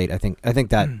 Ohio State, I think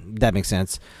that makes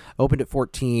sense. Opened at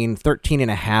 14,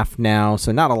 13.5 now,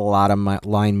 so not a lot of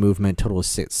line movement. Total is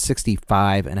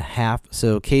 65.5.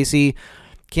 So Casey,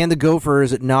 can the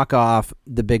Gophers knock off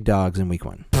the big dogs in week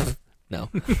 1? No.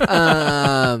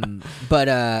 But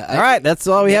All right, that's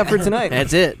all we have for tonight.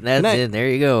 That's it. That's night. it. There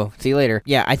you go. See you later.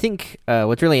 Yeah, I think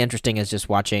what's really interesting is just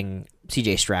watching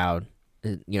CJ Stroud.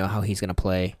 How he's going to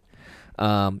play.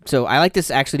 So I like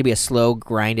this actually to be a slow,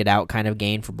 grinded out kind of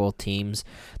game for both teams.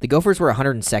 The Gophers were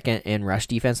 102nd in rush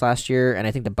defense last year, and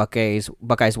I think the Buckeyes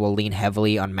will lean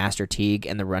heavily on Master Teague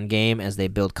and the run game as they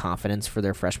build confidence for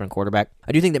their freshman quarterback.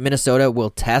 I do think that Minnesota will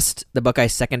test the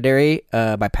Buckeyes secondary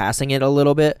by passing it a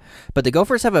little bit, but the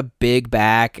Gophers have a big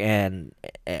back and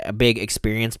a big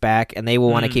experienced back, and they will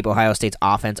want to keep Ohio State's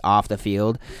offense off the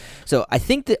field. So I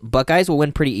think that Buckeyes will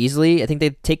win pretty easily. I think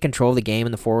they take control of the game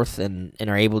in the fourth and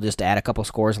are able just to add a couple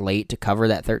scores late to cover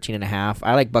that 13.5.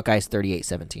 I like Buckeyes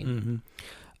 38-17. Mm-hmm.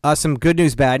 Some good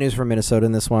news, bad news for Minnesota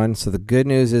in this one. So the good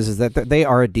news is that they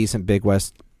are a decent Big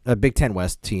Ten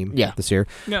West team this year.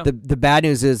 Yeah. The bad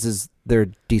news is they're a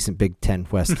decent Big Ten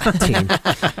West team,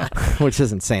 which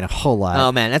isn't saying a whole lot.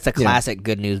 Oh man, that's a classic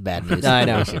good news, bad news. I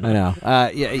know.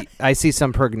 Yeah, I see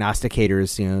some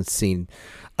prognosticators, seeing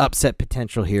upset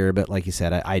potential here, but like you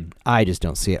said, I just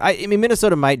don't see it. I mean,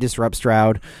 Minnesota might disrupt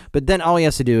Stroud, but then all he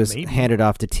has to do is hand it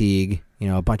off to Teague.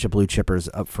 A bunch of blue chippers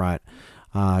up front.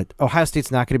 Ohio State's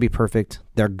not going to be perfect.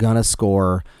 They're gonna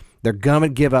score. They're gonna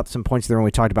give up some points there when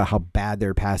we talked about how bad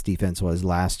their pass defense was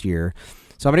last year.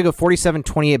 So I'm gonna go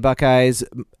 47-28 Buckeyes.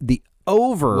 The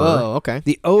over. Whoa, okay.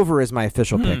 The over is my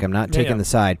official pick. I'm not taking the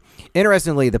side.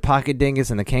 Interestingly, the Pocket Dingus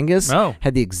and the Kangas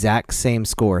had the exact same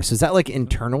score. So is that like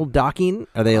internal docking?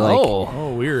 Are they like?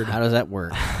 Oh, weird. How does that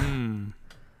work?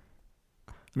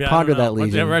 Yeah, Ponder I don't know. that,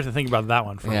 Legion. I never have to think about that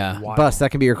one for a while. Bus,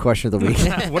 that can be your question of the week.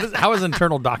 How is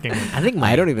internal docking? I think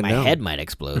I don't even my know. head might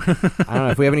explode. I don't know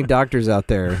if we have any doctors out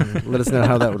there. Let us know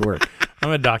how that would work. I'm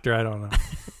a doctor. I don't know.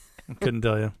 I couldn't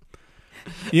tell you.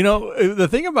 The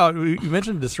thing about, you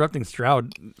mentioned disrupting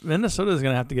Stroud, Minnesota is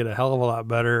going to have to get a hell of a lot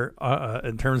better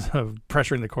in terms of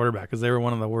pressuring the quarterback, because they were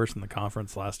one of the worst in the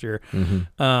conference last year.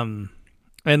 Mm-hmm.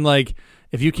 And like,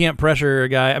 if you can't pressure a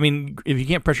guy, if you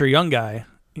can't pressure a young guy,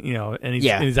 and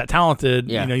he's that talented,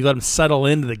 you let him settle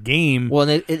into the game. Well,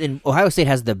 and Ohio State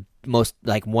has the most,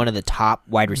 like, one of the top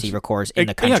wide receiver cores in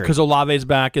the country. Yeah, because Olave's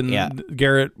back and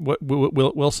Garrett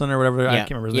Wilson or whatever. I can't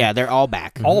remember his name. Yeah, they're all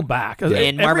back. All back.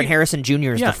 And Marvin Harrison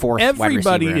Jr. is the fourth wide receiver.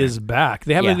 Everybody is back.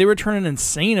 They return an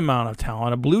insane amount of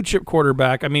talent. A blue chip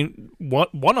quarterback. I mean,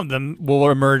 one of them will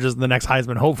emerge as the next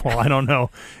Heisman hopeful. I don't know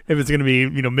if it's going to be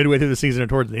midway through the season or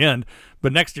towards the end.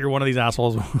 But next year, one of these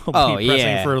assholes will be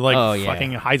pressing for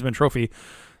fucking Heisman trophy.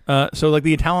 So like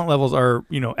the talent levels are,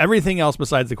 everything else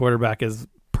besides the quarterback is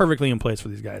perfectly in place for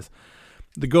these guys.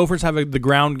 The Gophers have the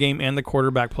ground game and the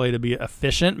quarterback play to be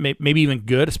efficient, maybe even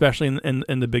good, especially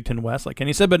in the Big Ten West, like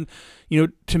Kenny said. But,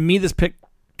 to me, this pick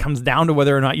comes down to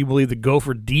whether or not you believe the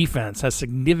Gopher defense has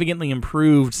significantly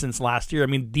improved since last year. I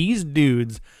mean, these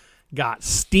dudes got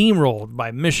steamrolled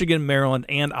by Michigan, Maryland,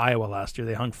 and Iowa last year.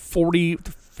 They hung 40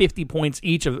 to 50 points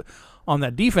each on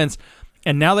that defense,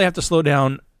 and now they have to slow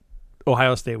down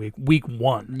Ohio State week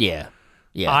 1. Yeah.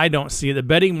 Yeah. I don't see it. The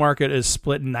betting market is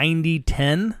split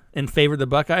 90-10 in favor of the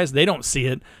Buckeyes. They don't see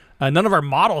it. None of our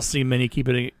models see many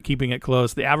keeping it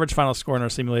close. The average final score in our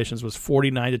simulations was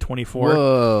 49-24.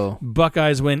 Whoa.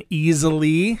 Buckeyes win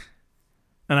easily,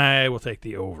 and I will take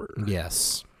the over.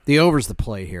 Yes. The over's the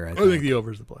play here, I I think. think the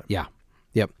over is the play. Yeah.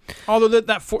 Yep. Although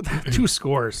that 2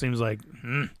 scores seems like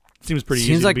seems pretty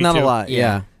easy. Seems to like beat not too. a lot.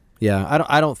 Yeah. Yeah.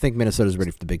 I don't think Minnesota's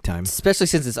ready for the big time. Especially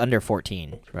since it's under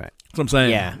 14. Right. That's what I'm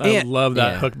saying. Yeah. I Yeah. love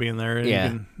that Yeah. hook being there.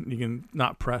 Yeah. You can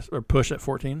not press or push at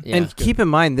 14. Yeah. And keep in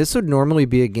mind, this would normally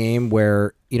be a game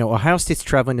where, Ohio State's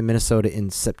traveling to Minnesota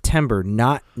in September,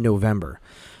 not November.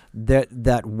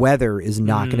 That weather is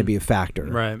not going to be a factor.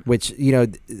 Right. Which,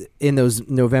 in those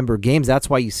November games, that's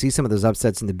why you see some of those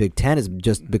upsets in the Big Ten is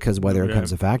just because weather Yeah.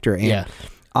 becomes a factor. And Yeah.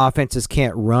 offenses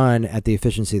can't run at the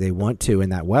efficiency they want to in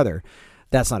that weather.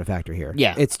 That's not a factor here.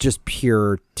 Yeah. It's just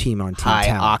pure team-on-team High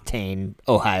talent. octane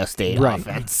Ohio State Right.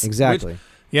 offense. Exactly.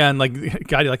 Yeah, and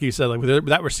God, like you said, with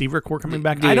that receiver core coming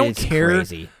back, Dude, I don't it's care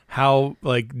crazy. how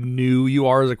new you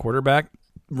are as a quarterback.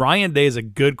 Ryan Day is a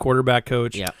good quarterback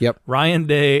coach. Yeah. Yep. Ryan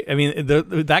Day, I mean,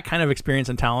 that kind of experience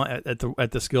and talent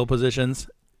at the skill positions,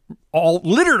 all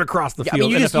littered across the Yeah, I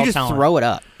field. mean, you just talent. throw it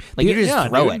up. Like, you just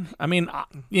throw dude. it. I mean,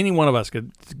 any one of us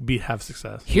could have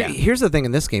success. Here's the thing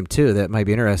in this game, too, that might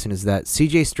be interesting is that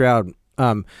C.J. Stroud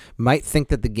might think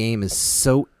that the game is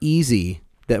so easy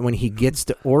that when he gets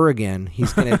to Oregon,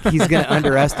 he's gonna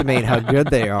underestimate how good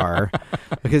they are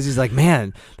because he's like,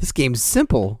 man, this game's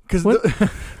simple. Because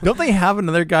don't they have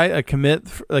another guy, a commit,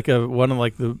 one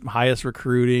of the highest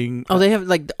recruiting? Oh, they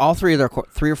have all 3 or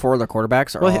 4 of their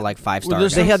quarterbacks are Well, all 5 well,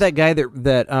 stars. They had that guy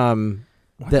that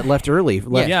left early,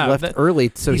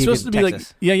 early, so he's he supposed could, to be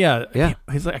Texas. Yeah.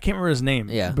 He's I can't remember his name.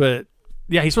 Yeah. But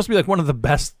yeah, he's supposed to be one of the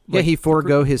best. he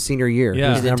forego his senior year. Yeah.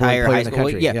 He's his the number one entire player high in the school.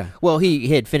 country. Yeah. Well, he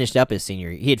had finished up his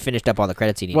senior. He had finished up all the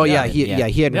credits he needed. Well, he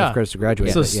had enough credits to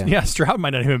graduate. So but yeah. Stroud might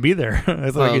not even be there.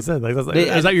 That's like you said.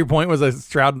 Is that your point? Was that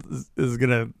Stroud is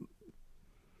gonna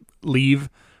leave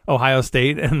Ohio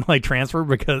State and transfer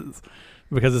because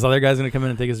this other guy's gonna come in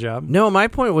and take his job? No, my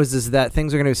point is that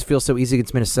things are going to feel so easy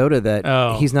against Minnesota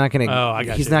that he's not going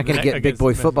to get big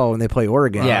boy football when they play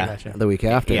Oregon the week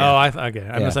after. Oh, I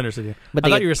misunderstood you. But I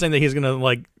thought you were saying that he's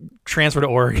gonna transfer to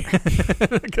Oregon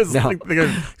because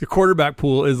the quarterback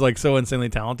pool is so insanely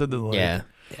talented. That,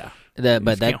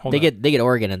 They get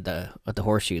Oregon at the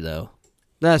Horseshoe though.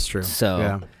 That's true. So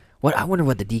yeah. I wonder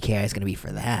what the DKI is going to be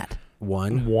for that.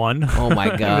 One. Oh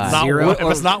my God!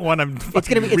 If it's not one, I'm it's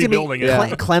gonna be rebuilding it.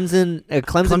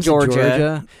 Clemson,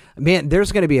 Georgia. Man,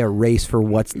 there's going to be a race for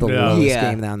what's the lowest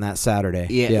game on that Saturday.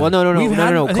 Yeah. Well, no.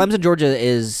 Clemson, Georgia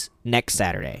is next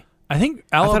Saturday. I think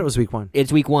I thought it was week 1.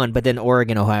 It's week 1, but then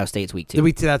Oregon, Ohio State's week 2.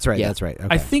 That's right. Yeah. That's right. Okay.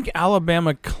 I think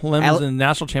Alabama Clemson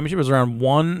national championship was around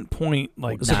 1 point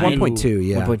was it 1.2?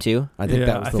 Yeah. 1.2. I think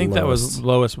that was the lowest. that was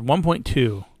lowest.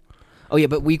 1.2. Oh yeah,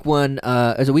 but week 1,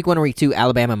 is it week 1 or week 2?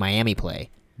 Alabama Miami play.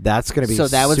 That's going to be so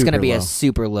that was going to be a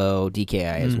super low DKI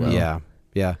as well.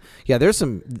 Yeah. There's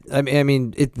some. I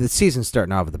mean, the season's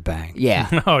starting off with a bang. Yeah.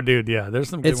 Oh, dude. Yeah. There's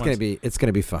some. Good ones. It's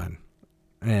gonna be fun,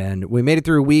 and we made it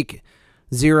through week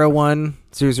 0-1,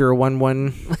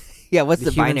 0-0-1-1. Yeah. What's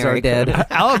the humans binary are dead. code?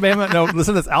 Alabama. No,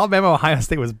 listen to this. Alabama Ohio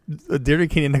State was Derrick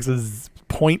King index was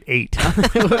 0.8.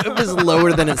 It was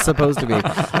lower than it's supposed to be.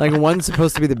 One's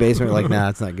supposed to be the basement. We're nah,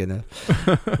 it's not good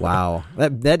enough. Wow,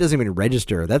 that doesn't even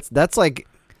register. That's like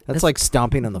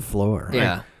stomping on the floor.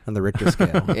 Yeah. Right? On the Richter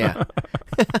scale. Yeah.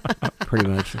 Pretty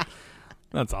much.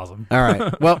 That's awesome. All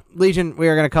right. Well, Legion, we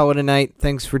are going to call it a night.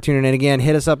 Thanks for tuning in again.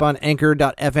 Hit us up on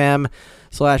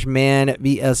anchor.fm/man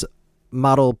vs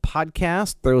model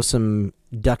podcast. Throw some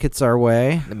ducats our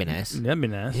way. That'd be nice. That'd be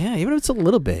nice. Yeah, even if it's a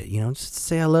little bit, just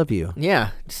say I love you.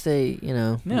 Yeah. Just say,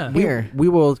 Yeah. here. We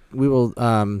will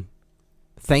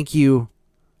thank you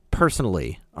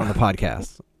personally on the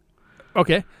podcast.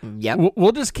 Okay. Yep.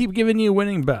 We'll just keep giving you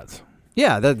winning bets.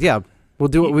 Yeah, we'll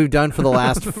do what we've done for the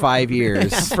last 5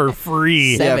 years. For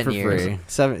free. 7 for years. free.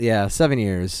 7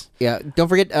 years. Yeah. Don't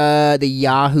forget the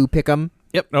Yahoo Pick'em.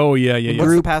 Oh, yeah.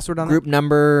 What's the password on Group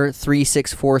number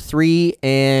 3643,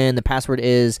 and the password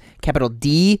is capital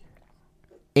D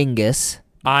Ingus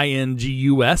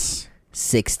INGUS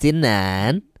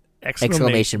 69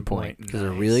 Exclamation point. Because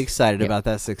we're really excited about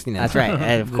that 69. That's right.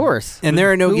 And of course. And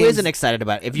there are no Who games. isn't excited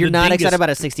about it? If you're The not dingus- excited about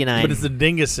a 69. But it's the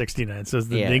Dingus 69. So it's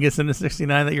the Yeah. Dingus in the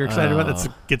 69 that you're excited about.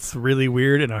 That gets really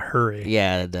weird in a hurry.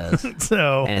 yeah, it does.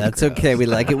 So And That's okay. We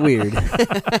like it weird.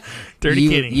 dirty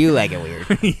kitty. You like it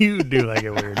weird. You do like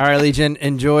it weird. All right, Legion.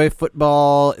 Enjoy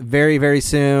football very, very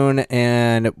soon.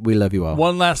 And we love you all.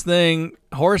 One last thing.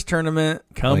 Horse tournament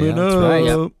coming that's up.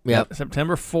 right. Yep.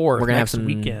 September 4th. We're going to have next some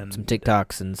weekend. some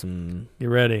TikToks and some... Get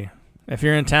ready. If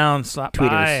you're in town, stop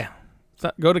Tweeters.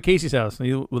 by. Go to Casey's house.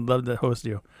 He would love to host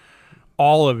you.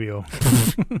 All of you.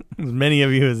 As many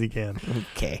of you as he can.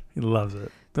 Okay. He loves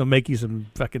it. They'll make you some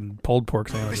fucking pulled pork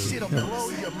sandwiches.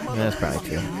 That's probably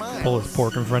true. Pull his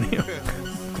pork in front of you.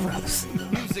 Gross.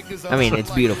 I mean, it's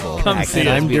beautiful. Come actually. see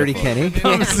it. I'm It's Dirty beautiful. Kenny.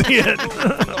 Come see it.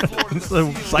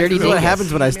 So, Dirty This is what Dingus.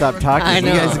 happens when I stop talking. I You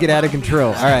know. guys get out of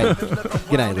control. All right.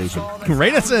 Good night, Legion.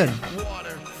 rate us in.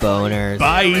 Boners.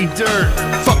 Bye. Dirt,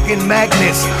 fucking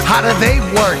magnets, how do they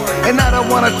work? And I don't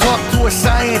wanna talk to a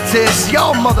scientist.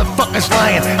 Y'all motherfuckers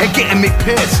lying and getting me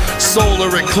pissed. Solar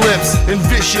eclipse and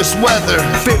vicious weather.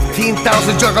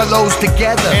 15,000 juggalos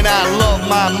together. And I love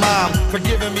my mom for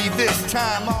giving me this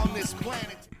time on this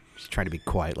planet. Just trying to be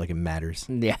quiet like it matters.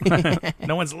 Yeah.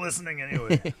 No one's listening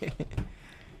anyway.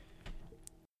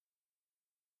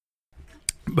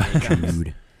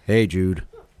 Jude. Hey, Jude.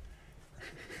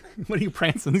 What are you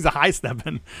prancing? He's a high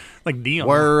stepping. Like Dion.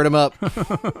 Word him up.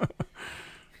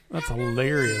 That's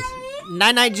hilarious.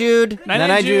 Night-night, Jude.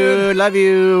 Night, Jude. Love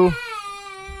you.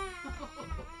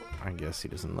 I guess he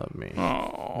doesn't love me.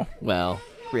 Oh. Well,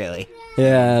 really.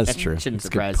 Yeah, that's That true. shouldn't That's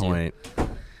a surprise good you. point.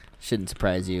 Shouldn't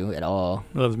surprise you at all.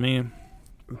 Loves me.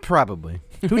 Probably.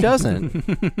 Who doesn't?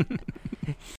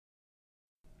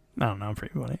 I don't know. I'm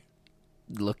pretty funny.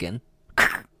 Looking.